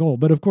 that's the goal.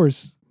 But of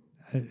course,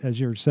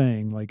 as you're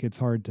saying, like it's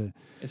hard to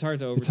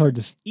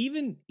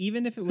even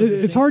if it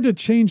was it's hard to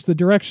change the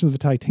direction of the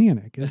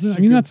Titanic, isn't it?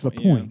 I mean, that's the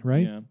point,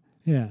 right?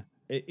 Yeah.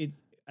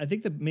 I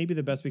think that maybe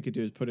the best we could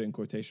do is put it in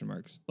quotation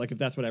marks, like if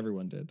that's what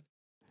everyone did.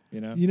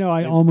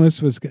 I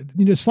almost was.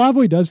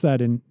 Slavoj does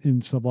that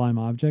in Sublime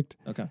Object.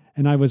 Okay.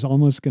 And I was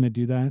almost going to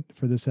do that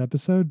for this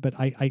episode, but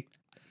I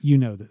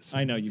this.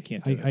 I know you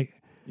can't do it.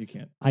 You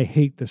can't. I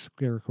hate the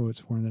scare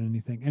quotes more than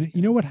anything. And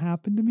you know what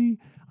happened to me?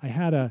 I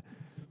had a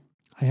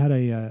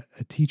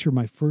teacher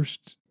my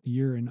first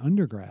year in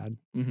undergrad,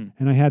 and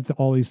I had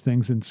all these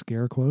things in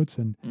scare quotes,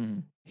 and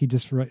he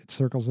just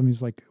circles them.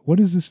 He's like, "What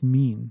does this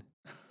mean?"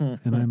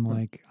 And I'm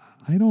like,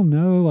 I don't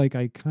know. Like,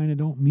 I kind of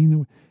don't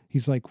mean.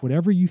 He's like,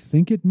 whatever you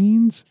think it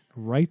means,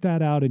 write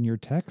that out in your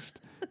text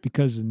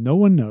because no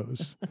one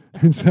knows.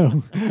 And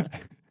so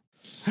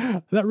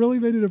that really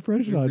made an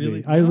impression on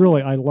me. I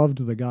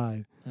loved the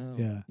guy.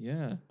 Oh,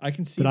 yeah. I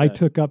can see. But that.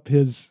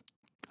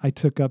 I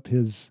took up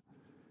his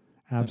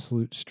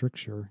absolute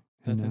stricture.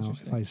 That's and now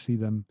interesting. if I see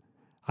them,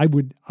 I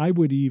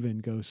would even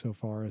go so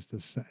far as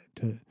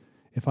to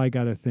if I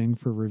got a thing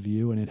for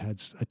review and it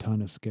had a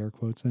ton of scare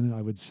quotes in it,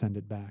 I would send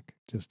it back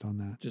just on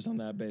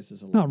that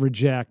basis alone. Not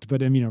reject,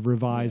 but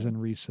revise and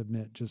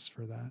resubmit just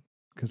for that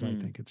because I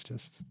think it's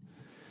just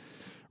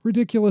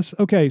ridiculous.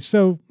 Okay,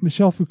 so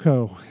Michel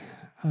Foucault.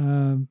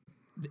 Can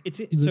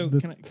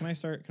I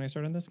start? Can I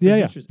start on this? Yeah,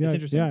 it's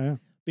interesting. Yeah.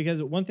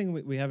 Because one thing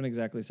we haven't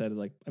exactly said is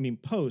like, I mean,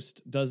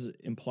 post does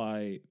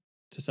imply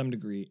to some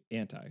degree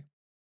anti,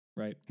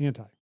 right?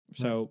 Anti.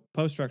 So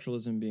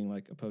post-structuralism being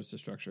like opposed to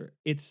structure,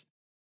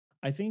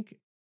 I think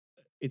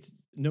it's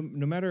no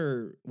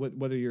matter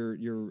whether you're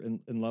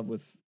in love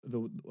with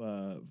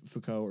the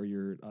Foucault or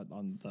you're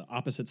on the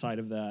opposite side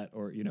of that,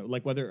 or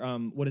like whether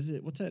what is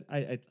it? What's that?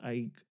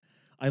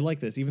 I like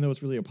this, even though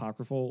it's really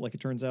apocryphal. Like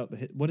it turns out,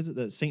 what is it?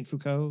 The Saint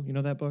Foucault,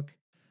 that book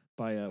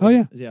by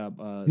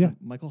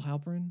Michael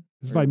Halperin.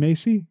 It's by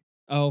Macy.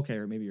 Oh, okay,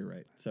 or maybe you're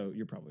right. So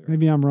you're probably right.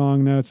 Maybe I'm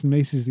wrong. No, it's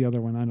Macy's the other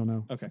one. I don't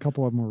know. Okay. A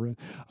couple of them were written.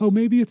 Oh,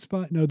 maybe it's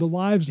by the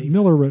lives.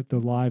 Miller wrote the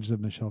lives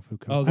of Michel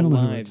Foucault. Oh, I don't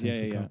lives. Know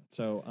yeah.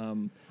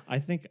 So I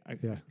think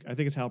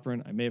it's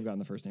Halperin. I may have gotten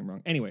the first name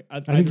wrong. Anyway,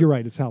 I think you're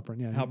right. It's Halperin.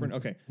 Yeah. Halperin.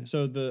 Okay. Yeah.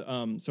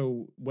 So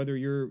so whether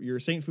you're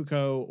Saint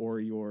Foucault or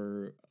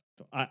you're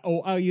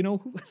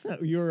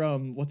you're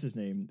what's his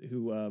name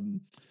who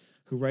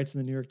writes in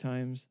the New York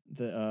Times,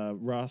 the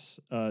Ross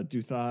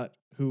Duthot,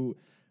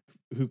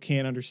 who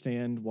can't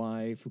understand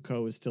why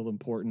Foucault is still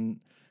important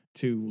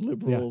to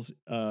liberals.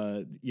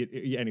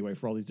 Anyway,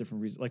 for all these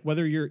different reasons, like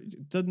whether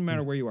doesn't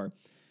matter where you are.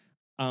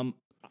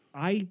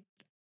 I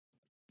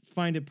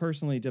find it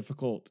personally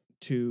difficult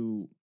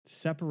to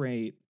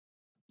separate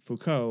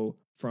Foucault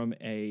from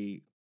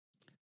a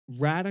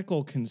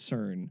radical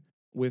concern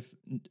with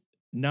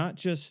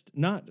not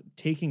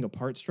taking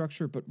apart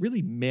structure, but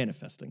really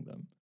manifesting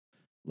them.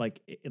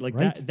 Like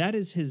right. that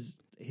is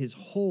his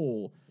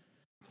whole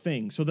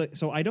thing.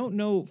 So I don't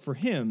know for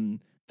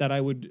him that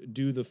I would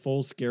do the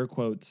full scare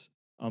quotes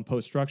on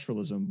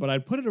post-structuralism, but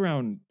I'd put it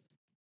around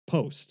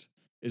post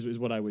is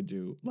what I would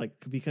do. Like,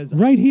 because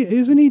right.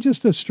 Isn't he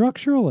just a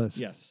structuralist?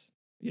 Yes.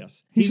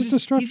 He's just a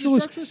structuralist. He's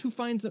a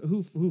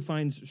structuralist who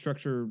finds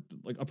structure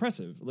like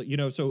oppressive,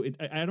 so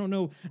I don't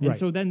know. And right.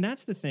 So then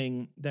that's the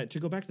thing that, to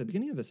go back to the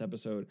beginning of this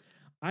episode,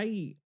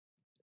 I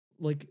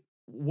like,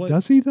 what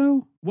does he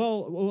though?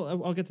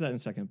 Well, I'll get to that in a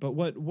second. But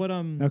what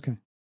okay.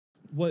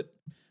 What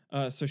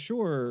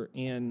Saussure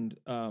and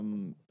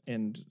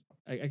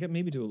I get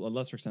maybe to a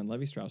lesser extent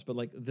Levi-Strauss, but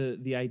like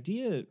the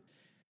idea.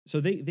 So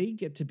they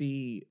get to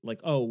be like,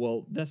 oh,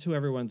 well, that's who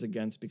everyone's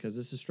against because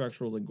this is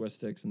structural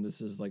linguistics and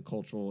this is like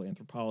cultural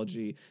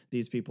anthropology.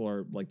 These people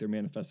are like they're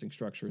manifesting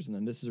structures, and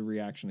then this is a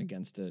reaction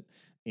against it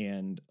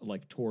and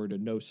like toward a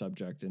no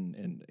subject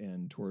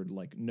and toward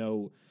like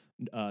no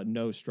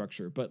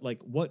structure. But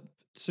like what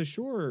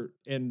Saussure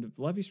and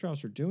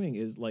Levi-Strauss are doing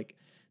is like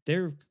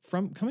they're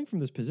coming from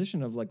this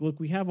position of like,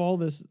 look, we have all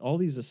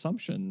these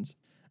assumptions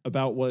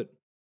about what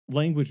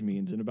language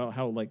means and about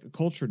how like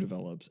culture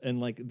develops, and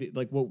like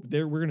what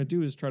we're going to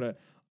do is try to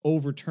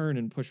overturn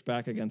and push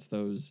back against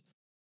those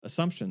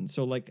assumptions.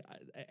 So like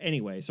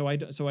anyway, so I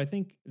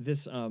think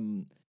this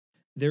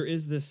there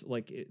is this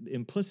like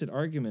implicit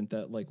argument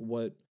that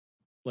what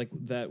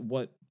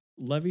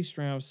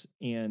Levi-Strauss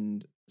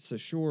and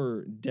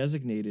Saussure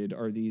designated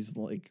are these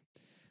like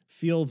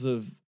fields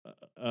of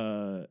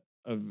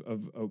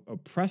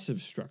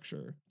oppressive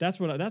structure. That's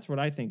what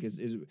I think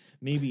is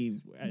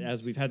maybe,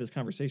 as we've had this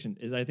conversation,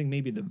 is I think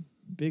maybe the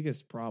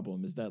biggest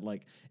problem is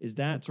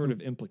that sort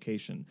of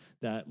implication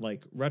that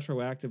like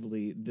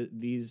retroactively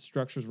these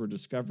structures were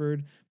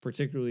discovered,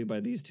 particularly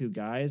by these two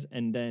guys,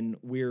 and then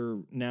we're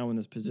now in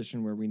this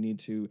position where we need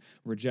to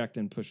reject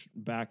and push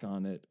back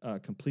on it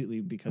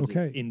completely because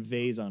it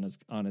invades on us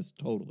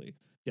totally.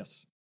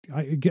 Yes,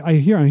 I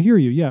hear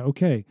you. Yeah,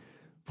 okay.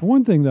 For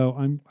one thing, though,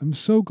 I'm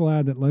so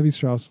glad that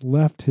Levi-Strauss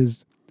left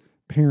his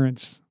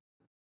parents'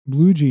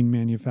 blue jean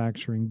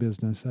manufacturing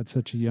business at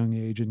such a young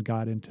age and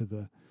got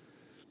into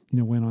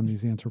went on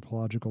these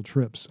anthropological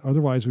trips.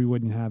 Otherwise, we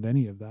wouldn't have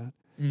any of that.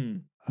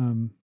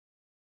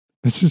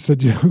 It's just a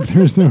joke.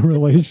 There's no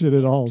relation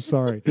at all.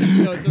 Sorry.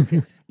 No, it's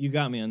okay. You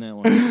got me on that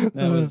one.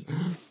 That was.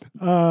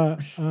 I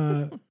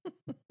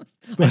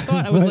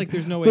was like,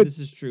 "There's no way this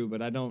is true,"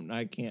 but I don't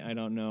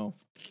know.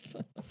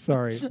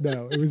 Sorry,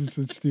 no, it was just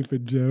a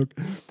stupid joke.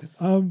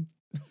 But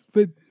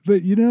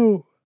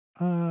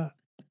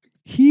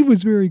he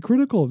was very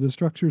critical of the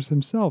structures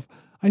himself.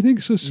 I think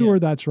Saussure,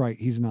 that's right.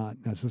 He's not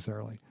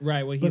necessarily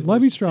right. Well, but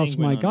Levi-Strauss,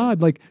 my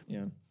God,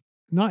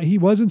 he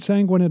wasn't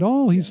sanguine at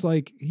all. He's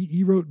like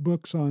he wrote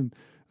books on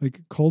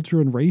like culture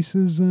and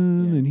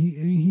racism, and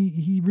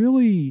he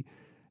really.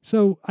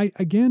 So I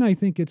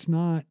think it's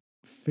not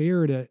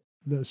fair to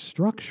the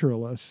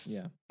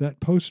structuralists that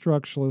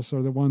post-structuralists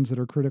are the ones that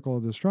are critical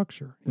of the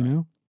structure, you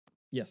know?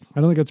 Yes.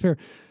 I don't think that's fair.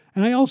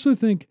 And I also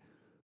think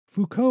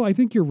Foucault, I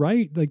think you're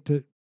right, like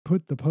to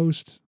put the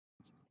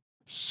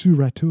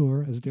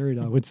post-surateur, as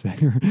Derrida would say,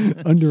 or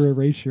under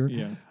erasure.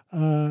 Yeah.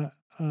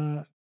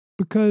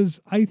 Because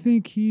I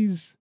think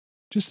he's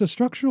just a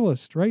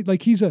structuralist, right?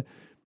 Like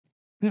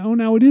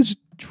now it is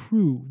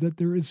true that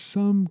there is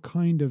some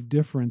kind of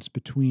difference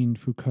between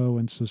Foucault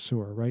and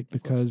Saussure, right?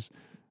 Because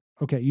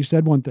okay, you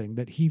said one thing,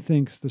 that he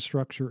thinks the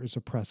structure is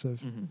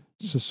oppressive. Mm-hmm.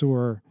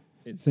 Saussure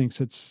thinks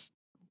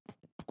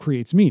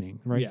creates meaning,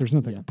 right? There's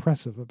nothing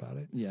oppressive about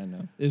it. Yeah,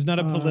 no. There's not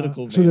a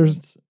political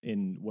valence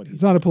in what he's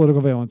It's not a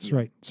political valence,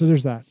 right. So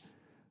there's that.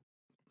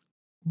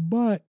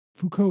 But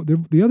Foucault,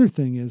 the other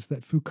thing is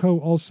that Foucault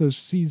also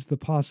sees the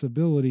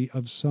possibility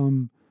of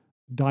some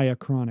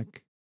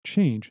diachronic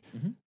change.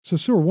 Mm-hmm.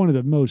 Saussure, one of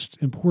the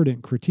most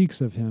important critiques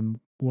of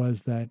him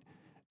was that,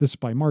 this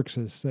by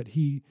Marxists, that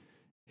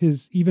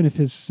even if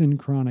his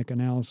synchronic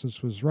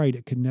analysis was right,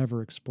 it could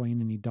never explain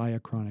any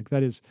diachronic.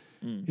 That is,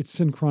 it's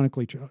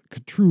synchronically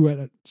true at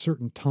a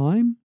certain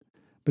time,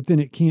 but then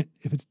it can't,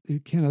 if it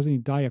can't have any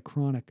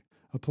diachronic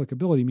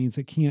applicability, means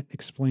it can't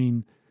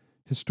explain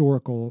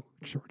historical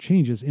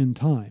changes in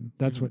time.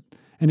 That's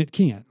and it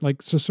can't.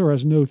 Like Saussure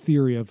has no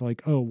theory of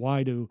like, oh,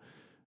 why did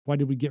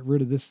we get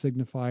rid of this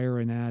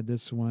signifier and add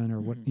this one, or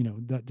what,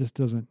 that just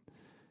doesn't,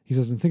 he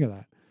doesn't think of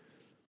that.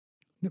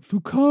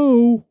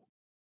 Foucault,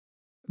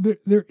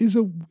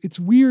 it's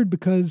weird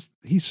because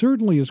he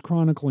certainly is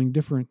chronicling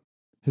different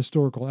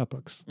historical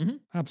epochs. Mm-hmm.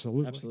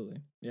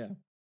 Absolutely. Yeah.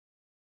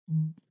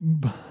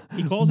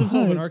 He calls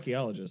himself an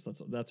archaeologist.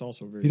 That's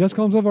also very. He does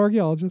call himself an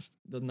archaeologist.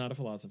 Not a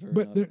philosopher.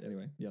 But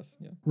anyway, yes.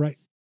 Yeah. Right.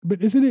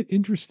 But isn't it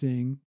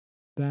interesting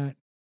that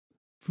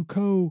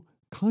Foucault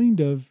kind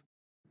of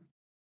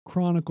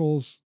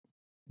chronicles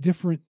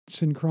different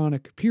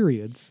synchronic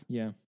periods?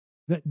 Yeah.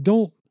 That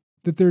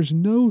there's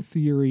no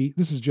theory.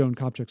 This is Joan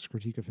Kopchak's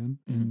critique of him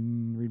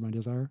in Read My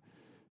Desire.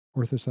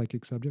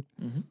 Orthopsychic Subject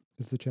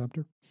is the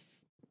chapter.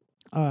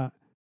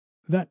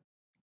 That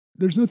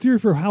there's no theory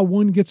for how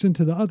one gets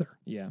into the other.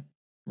 Yeah.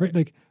 Right.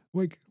 Like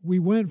we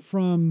went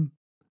from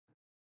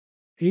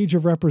age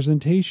of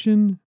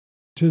representation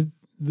to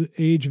the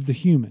age of the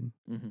human.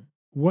 Mm-hmm.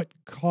 What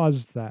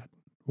caused that?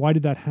 Why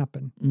did that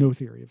happen? Mm-hmm. No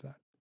theory of that.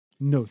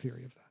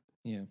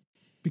 Yeah.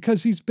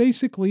 Because he's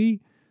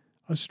basically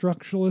a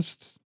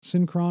structuralist,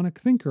 synchronic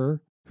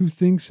thinker who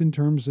thinks in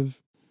terms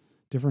of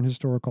different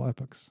historical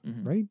epochs,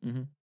 right?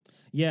 Mm-hmm.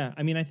 Yeah,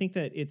 I mean, I think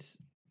that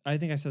I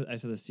said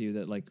this to you,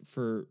 that like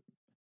for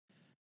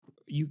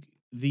you,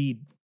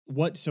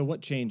 what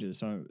changes?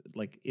 So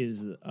like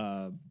is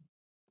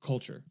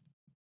culture,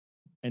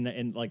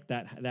 and like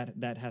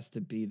that has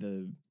to be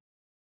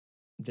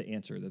the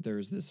answer, that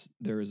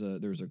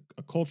there's a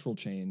cultural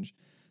change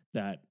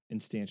that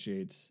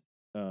instantiates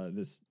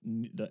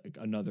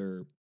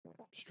another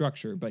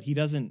structure, but he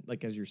doesn't,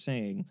 like, as you're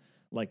saying,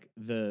 like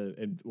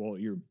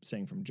you're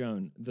saying from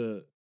Joan,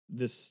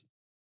 this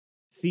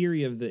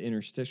theory of the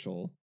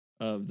interstitial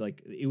of,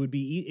 like, it'd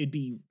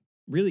be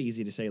really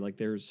easy to say, like,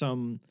 there's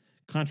some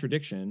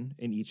contradiction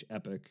in each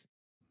epic.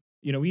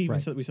 We even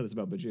said this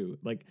about Bajou,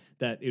 like,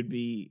 that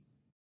it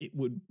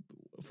would,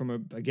 from a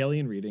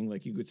Hegelian reading,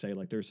 like, you could say,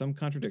 like, there's some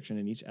contradiction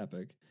in each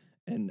epic,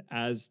 and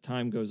as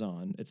time goes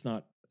on, it's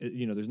not,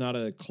 there's not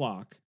a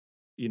clock,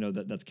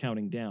 that's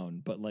counting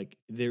down, but, like,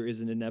 there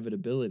is an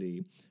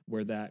inevitability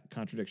where that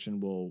contradiction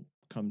will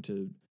come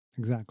to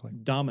exactly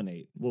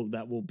dominate. Well,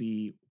 that will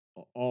be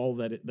all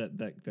that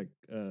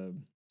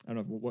I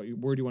don't know what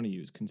word you want to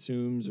use,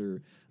 consumes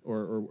or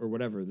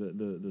whatever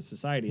the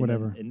society,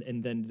 whatever,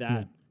 and then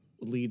that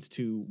leads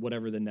to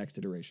whatever the next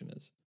iteration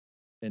is.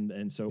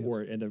 And so,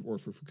 or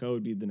for Foucault, it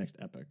would be the next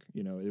epoch,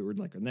 it would,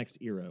 like, a next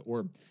era,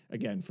 or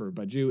again, for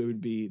Bajou, it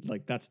would be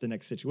like, that's the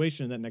next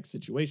situation. That next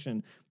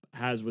situation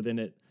has within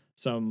it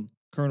some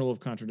kernel of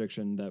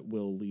contradiction that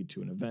will lead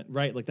to an event,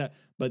 right? Like that.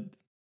 But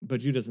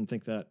Bajou doesn't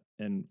think that,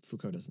 and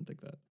Foucault doesn't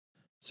think that.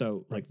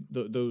 So, like,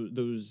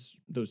 those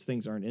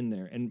things aren't in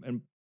there.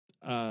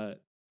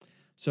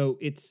 So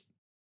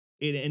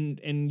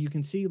and you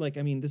can see, like,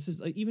 I mean, this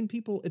is, like, even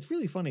people, it's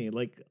really funny,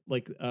 like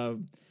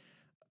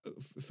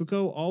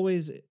Foucault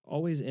always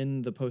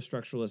in the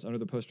post-structuralist, under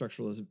the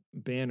post-structuralist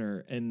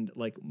banner, and,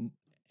 like,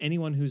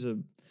 anyone who's a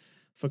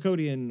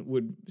Foucauldian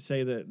would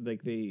say that,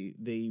 like,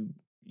 they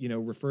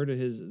refer to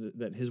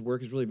his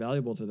work is really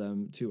valuable to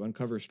them to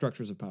uncover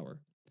structures of power.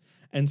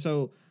 And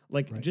so,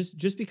 like,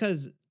 just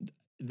because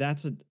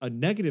that's a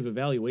negative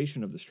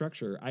evaluation of the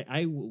structure,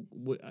 I don't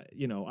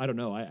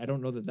know, I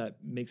don't know that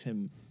makes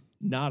him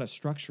not a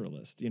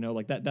structuralist,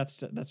 like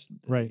that's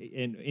right.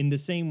 And in the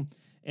same.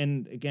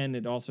 And again,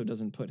 it also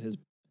doesn't put his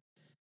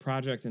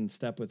project in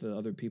step with the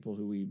other people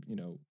who we,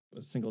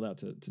 singled out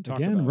to talk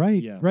about.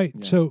 Right, yeah, right.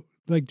 Yeah. So,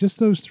 like, just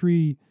those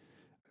three,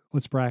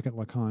 let's bracket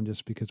Lacan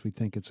just because we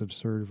think it's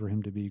absurd for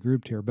him to be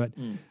grouped here. But,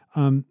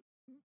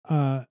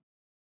 but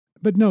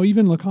no,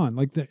 even Lacan,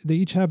 like, they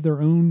each have their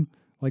own,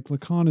 like,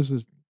 Lacan is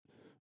a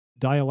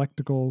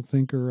dialectical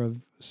thinker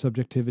of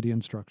subjectivity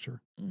and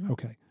structure. Mm-hmm.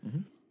 Okay. Mm-hmm.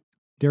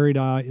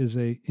 Derrida is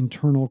a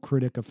internal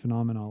critic of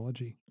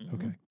phenomenology. Mm-hmm.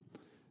 Okay.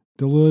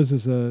 Deleuze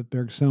is a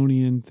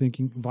Bergsonian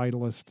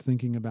vitalist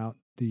thinking about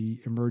the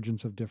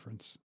emergence of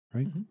difference,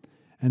 right? Mm-hmm.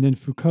 And then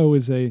Foucault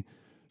is a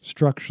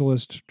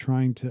structuralist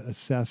trying to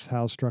assess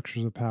how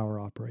structures of power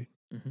operate.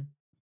 Mm-hmm.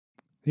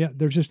 Yeah,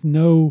 there's just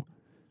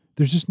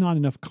not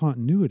enough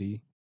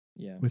continuity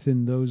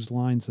within those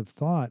lines of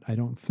thought, I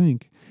don't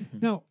think. Mm-hmm.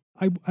 Now,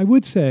 I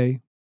would say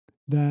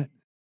that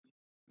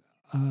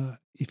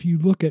if you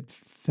look at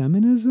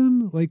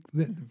feminism, like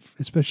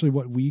especially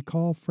what we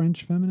call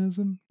French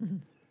feminism,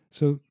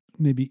 so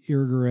maybe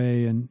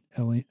Irigaray and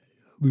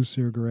Luce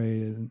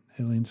Irigaray and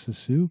Hélène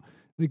Cixous,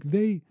 like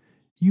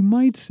you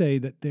might say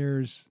that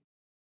there's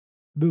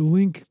the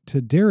link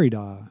to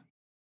Derrida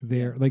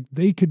there. Like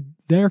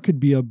there could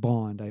be a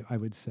bond, I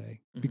would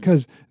say,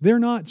 because they're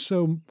not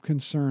so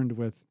concerned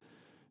with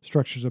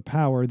structures of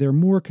power. They're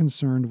more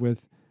concerned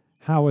with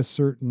how a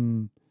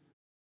certain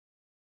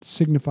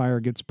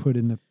signifier gets put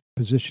in the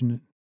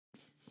position,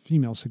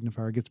 female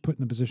signifier gets put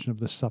in the position of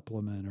the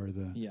supplement or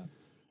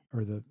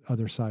the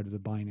other side of the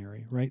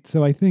binary, right?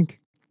 So I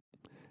think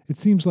it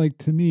seems like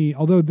to me,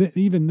 although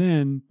even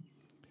then,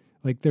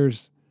 like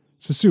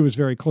Cixous was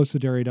very close to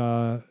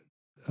Derrida,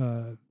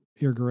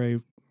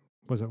 Irigaray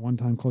was at one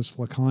time close to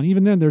Lacan.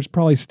 Even then, there's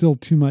probably still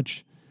too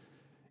much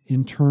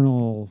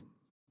internal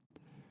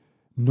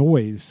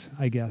noise,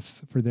 I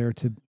guess, for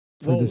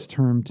this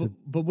term to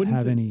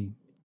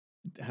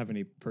have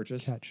any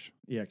purchase catch.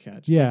 Yeah,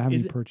 catch. Yeah, have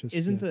any purchase.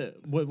 Isn't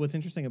what's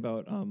interesting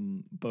about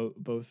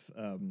both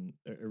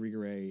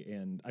Irigaray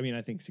and, I mean,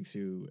 I think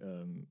Cixous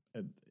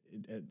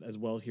as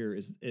well here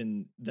is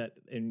in that,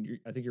 and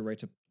I think you're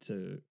right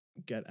to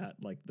get at,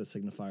 like, the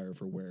signifier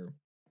for where,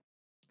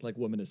 like,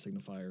 woman is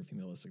signifier,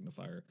 female is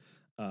signifier,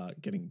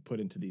 getting put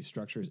into these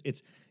structures.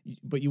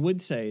 But you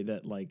would say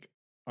that, like,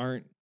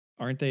 aren't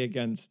they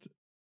against,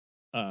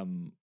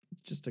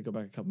 just to go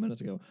back a couple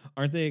minutes ago,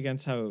 aren't they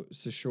against how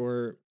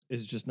Saussure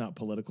is just not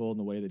political in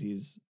the way that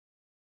he's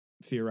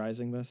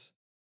theorizing this?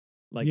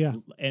 Like, yeah.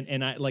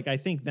 And I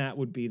think that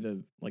would be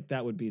the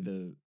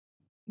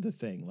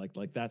thing.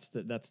 Like that's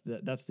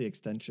the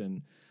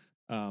extension,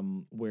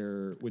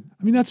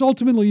 that's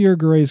ultimately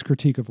Irigaray's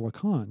critique of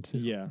Lacan too.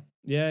 Yeah.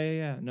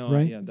 No,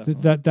 right? Yeah,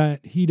 definitely. That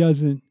he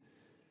doesn't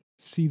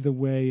see the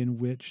way in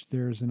which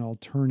there's an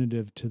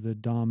alternative to the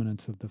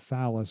dominance of the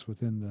phallus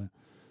within the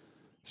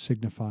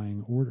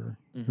signifying order,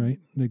 right?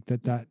 Like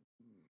that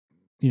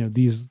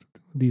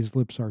these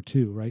lips are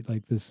two, right?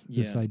 Like this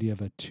idea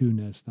of a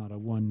two-ness, not a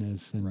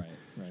oneness, and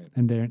right.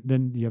 And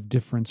then you have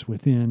difference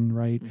within,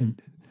 right? Mm-hmm.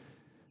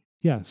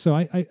 And so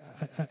I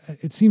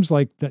it seems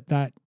like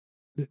that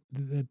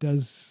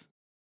does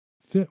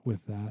fit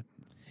with that.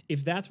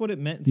 if that's what it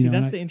meant, You see, know,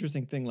 that's and the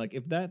interesting thing. Like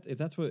if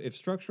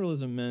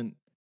structuralism meant,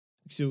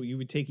 so you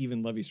would take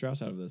even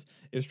Levi-Strauss out of this.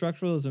 If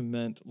structuralism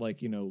meant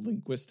like,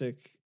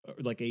 linguistic,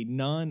 like a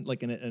non,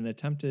 like an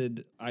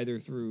attempted either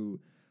through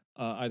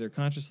either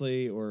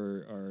consciously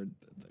or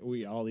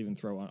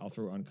I'll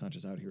throw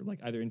unconscious out here, like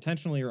either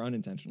intentionally or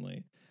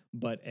unintentionally,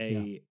 but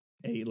a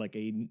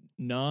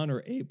non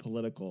or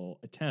apolitical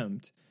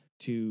attempt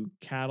to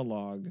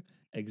catalog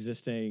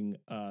existing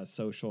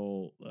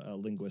social,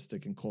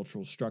 linguistic, and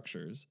cultural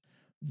structures,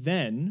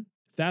 then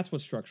if that's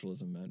what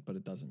structuralism meant, but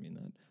it doesn't mean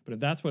that. But if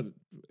that's what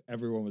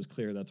everyone was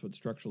clear, that's what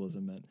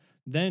structuralism meant,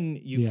 then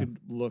you could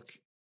look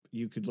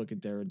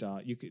at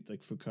Derrida, you could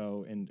like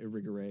Foucault and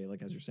Irigaray,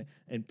 like as you're saying,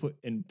 and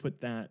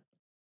put that,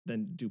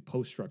 then do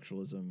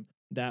post-structuralism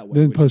that way.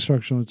 Then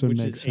post-structuralism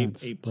makes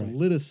sense. A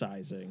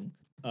politicizing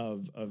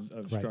of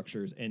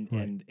structures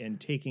and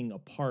taking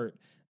apart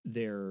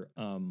their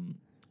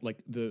like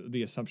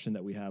the assumption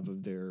that we have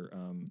of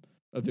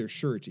their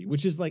surety,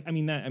 which is like,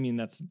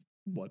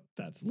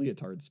 that's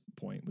Lyotard's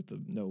point with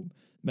the no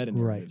meta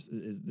narratives,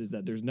 is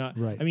that there's not.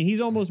 Right. I mean, he's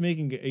almost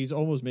making a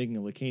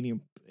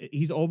Lacanian.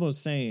 He's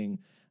almost saying,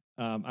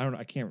 I don't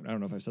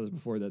know if I've said this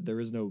before, that there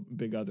is no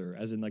big other,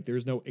 as in like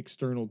there's no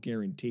external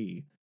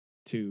guarantee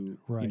to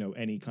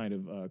any kind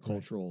of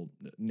cultural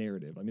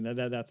narrative. I mean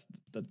that's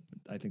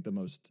I think the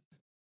most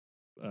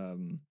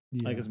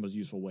I guess the most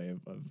useful way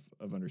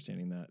of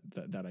understanding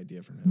that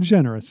idea from him.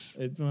 Generous.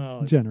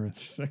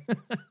 Generous.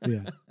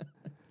 Yeah.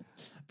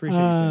 Appreciate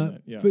you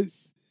saying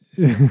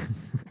that.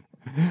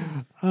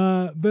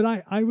 Yeah. But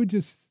I would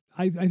just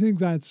I think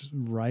that's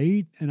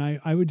right, and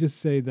I would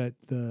just say that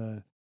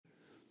the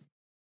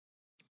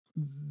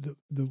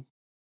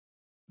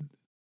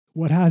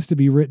what has to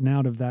be written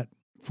out of that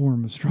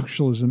form of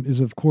structuralism is,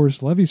 of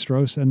course,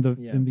 Levi-Strauss and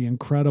the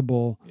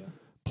incredible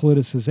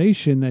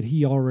politicization that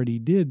he already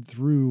did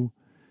through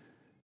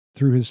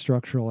his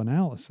structural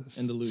analysis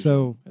and delusion,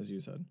 so, as you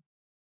said.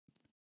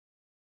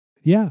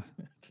 Yeah.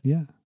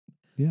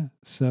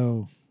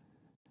 So,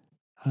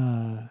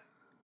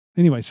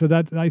 anyway, so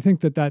that I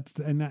think that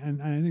and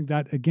I think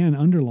that again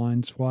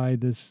underlines why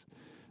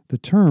the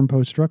term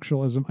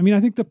post-structuralism. I mean,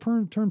 I think the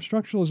term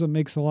structuralism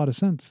makes a lot of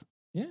sense.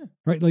 Yeah.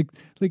 Right. Like,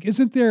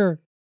 isn't there?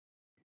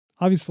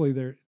 Obviously,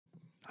 there.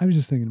 I was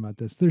just thinking about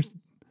this.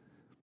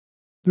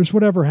 There's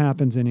whatever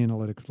happens in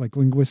analytics, like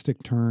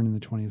linguistic turn in the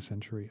 20th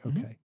century.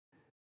 Okay.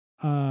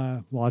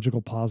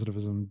 Logical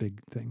positivism,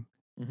 big thing.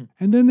 Mm-hmm.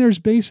 And then there's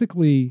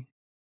basically,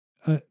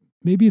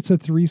 maybe it's a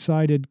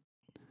three-sided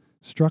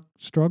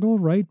struggle,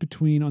 right?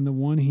 Between, on the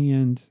one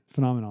hand,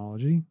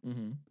 phenomenology,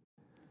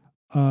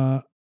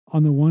 on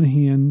the one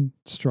hand,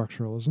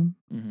 structuralism,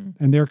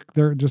 and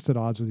they're just at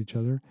odds with each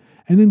other.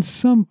 And then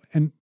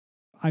and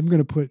I'm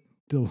going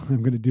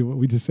to do what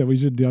we just said we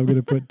should do. I'm going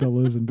to put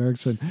Deleuze and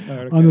Bergson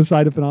on the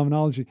side of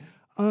phenomenology.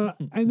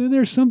 And then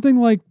there's something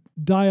like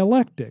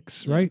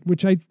dialectics, right?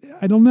 Which I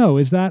don't know.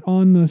 Is that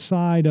on the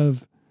side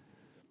of,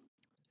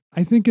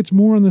 I think it's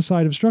more on the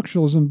side of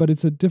structuralism, but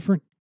it's a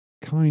different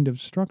kind of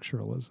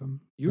structuralism.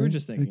 You were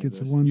just thinking of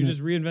this. You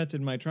just reinvented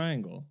my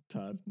triangle,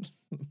 Todd.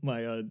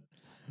 Good.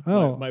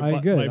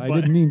 I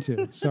didn't mean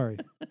to. Sorry.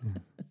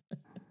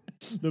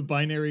 The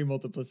binary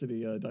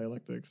multiplicity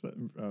dialectics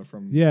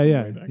from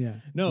way back.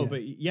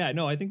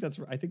 I think that's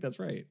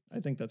right. I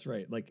think that's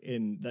right. Like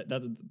in that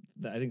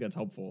I think that's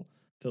helpful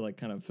to like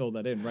kind of fill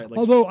that in, right? Like,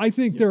 although I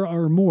think there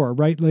are more,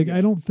 right? Like I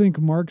don't think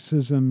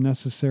Marxism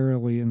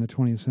necessarily in the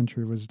 20th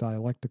century was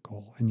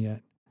dialectical, and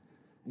yet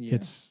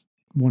it's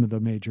one of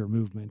the major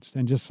movements.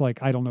 And just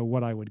like I don't know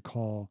what I would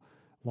call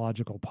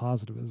logical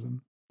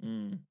positivism,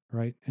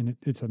 right? And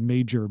it's a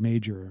major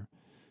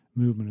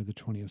movement of the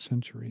 20th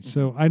century.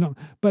 So I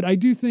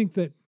do think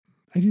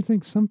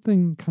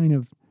something kind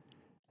of,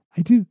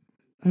 I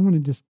want to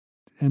just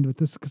end with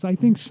this because I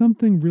think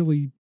something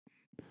really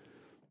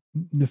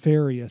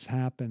nefarious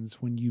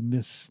happens when you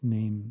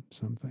misname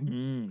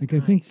something. Like I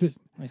think that,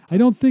 I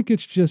don't think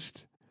it's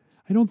just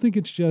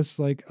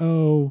like,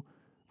 oh,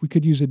 we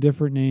could use a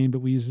different name, but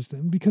we use this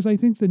name, because I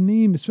think the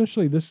name,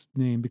 especially this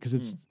name, because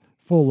it's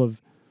full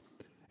of,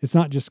 it's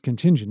not just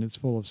contingent, it's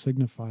full of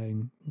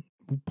signifying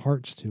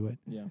parts to it.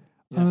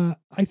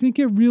 I think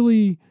it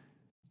really,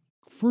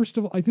 first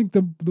of all, I think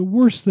the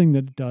worst thing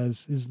that it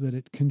does is that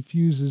it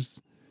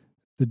confuses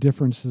the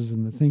differences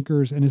in the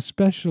thinkers, and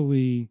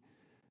especially,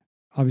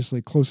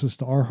 obviously, closest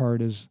to our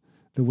heart is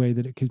the way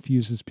that it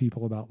confuses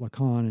people about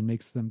Lacan and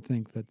makes them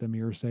think that the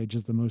mirror sage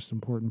is the most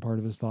important part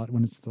of his thought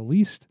when it's the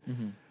least.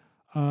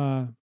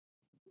 And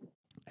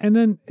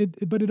then,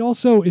 but it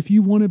also, if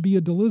you want to be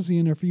a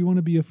Deleuzian or if you want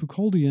to be a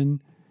Foucauldian,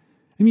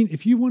 I mean,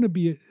 if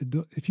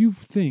you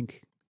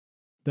think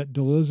that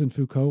Deleuze and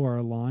Foucault are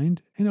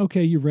aligned, and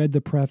okay, you read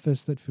the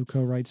preface that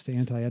Foucault writes to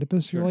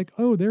Anti-Oedipus, you're like,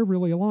 oh, they're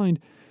really aligned.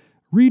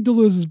 Read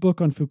Deleuze's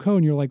book on Foucault,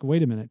 and you're like,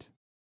 wait a minute,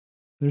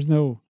 they're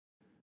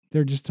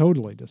just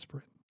totally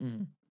disparate,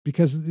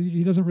 because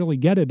he doesn't really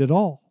get it at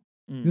all.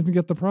 He doesn't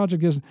get the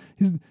project.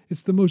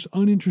 It's the most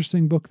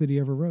uninteresting book that he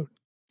ever wrote.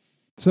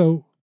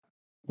 So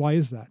why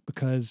is that?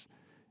 Because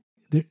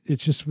it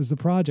just was the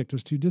project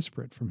was too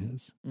disparate from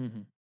his.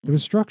 Mm-hmm. It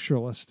was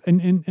structuralist,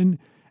 and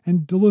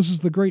Deleuze is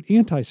the great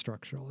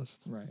anti-structuralist.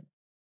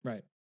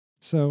 Right.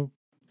 So,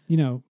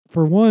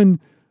 for one,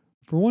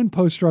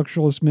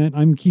 post-structuralist meant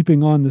I'm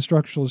keeping on the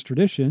structuralist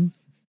tradition,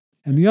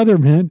 and the other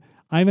meant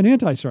I'm an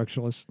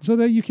anti-structuralist. So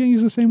that you can't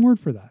use the same word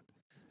for that.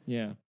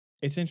 Yeah,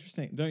 it's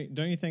interesting.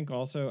 Don't you think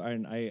also?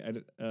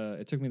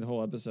 It took me the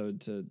whole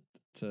episode to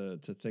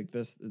think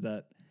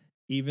that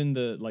even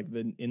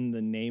in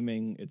the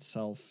naming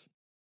itself,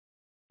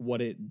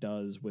 what it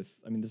does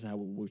with, this is how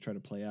we try to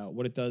play out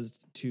what it does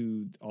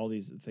to all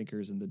these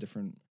thinkers and the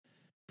different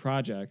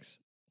projects,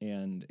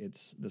 and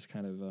it's this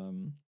kind of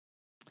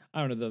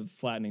the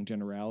flattening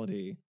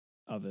generality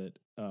of it,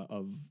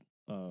 of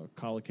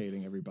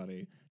collocating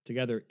everybody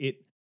together.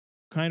 It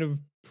kind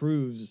of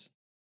proves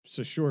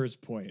Saussure's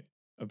point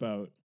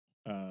about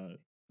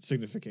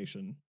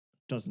signification,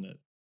 doesn't it?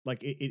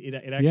 Like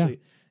it actually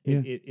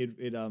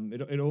it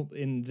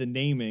in the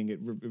naming it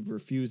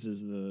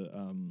refuses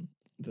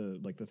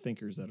the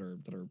thinkers that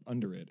are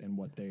under it and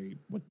what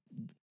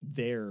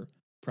their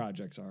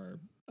projects are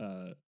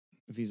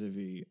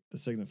vis-a-vis the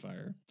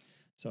signifier.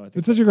 So I think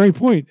it's such a great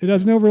point. It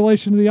has no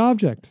relation to the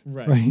object,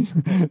 right?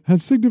 That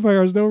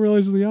signifier has no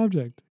relation to the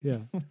object. Yeah,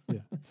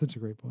 such a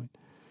great point.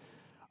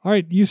 All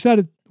right, you said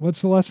it.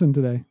 What's the lesson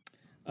today?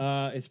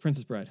 It's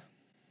Princess Bride.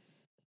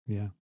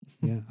 Yeah.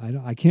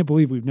 I can't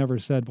believe we've never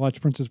said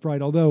watch Princess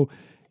Bride. Although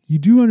you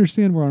do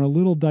understand we're on a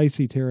little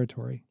dicey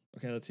territory.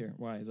 Okay, let's hear it.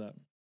 Why is that?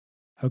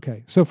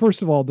 Okay, so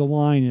first of all, the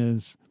line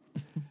is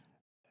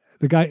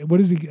the guy.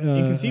 What is he?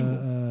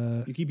 Inconceivable.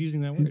 You keep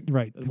using that word,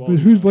 right? But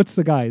what's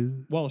the guy?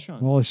 Wallace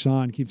Shawn. Wallace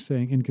Shawn keeps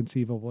saying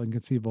inconceivable,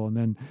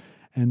 and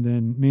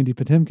then Mandy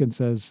Patinkin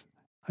says,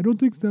 "I don't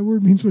think that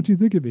word means what you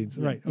think it means."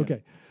 Yeah, right? Yeah.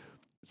 Okay,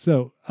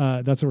 so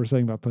that's what we're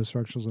saying about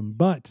post-structuralism.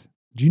 But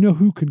do you know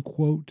who can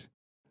quote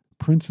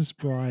Princess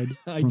Bride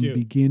from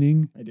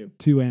beginning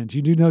to end?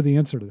 You do know the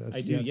answer to this.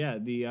 I do. Yes. Yeah,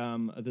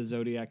 the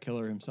Zodiac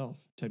killer himself,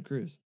 Ted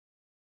Cruz.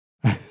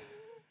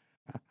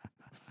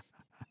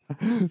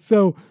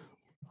 So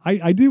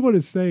I do want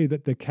to say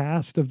that the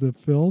cast of the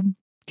film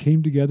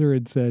came together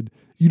and said,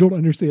 you don't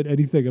understand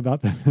anything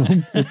about the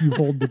film if you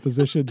hold the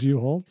positions you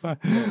hold,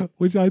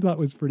 which I thought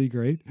was pretty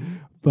great.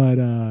 But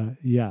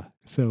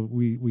so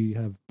we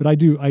have, but I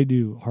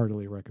do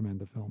heartily recommend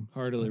the film.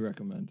 Heartily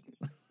recommend.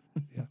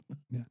 Yeah.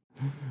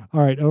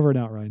 All right. Over and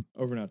out, Ryan.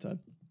 Over and out, Todd.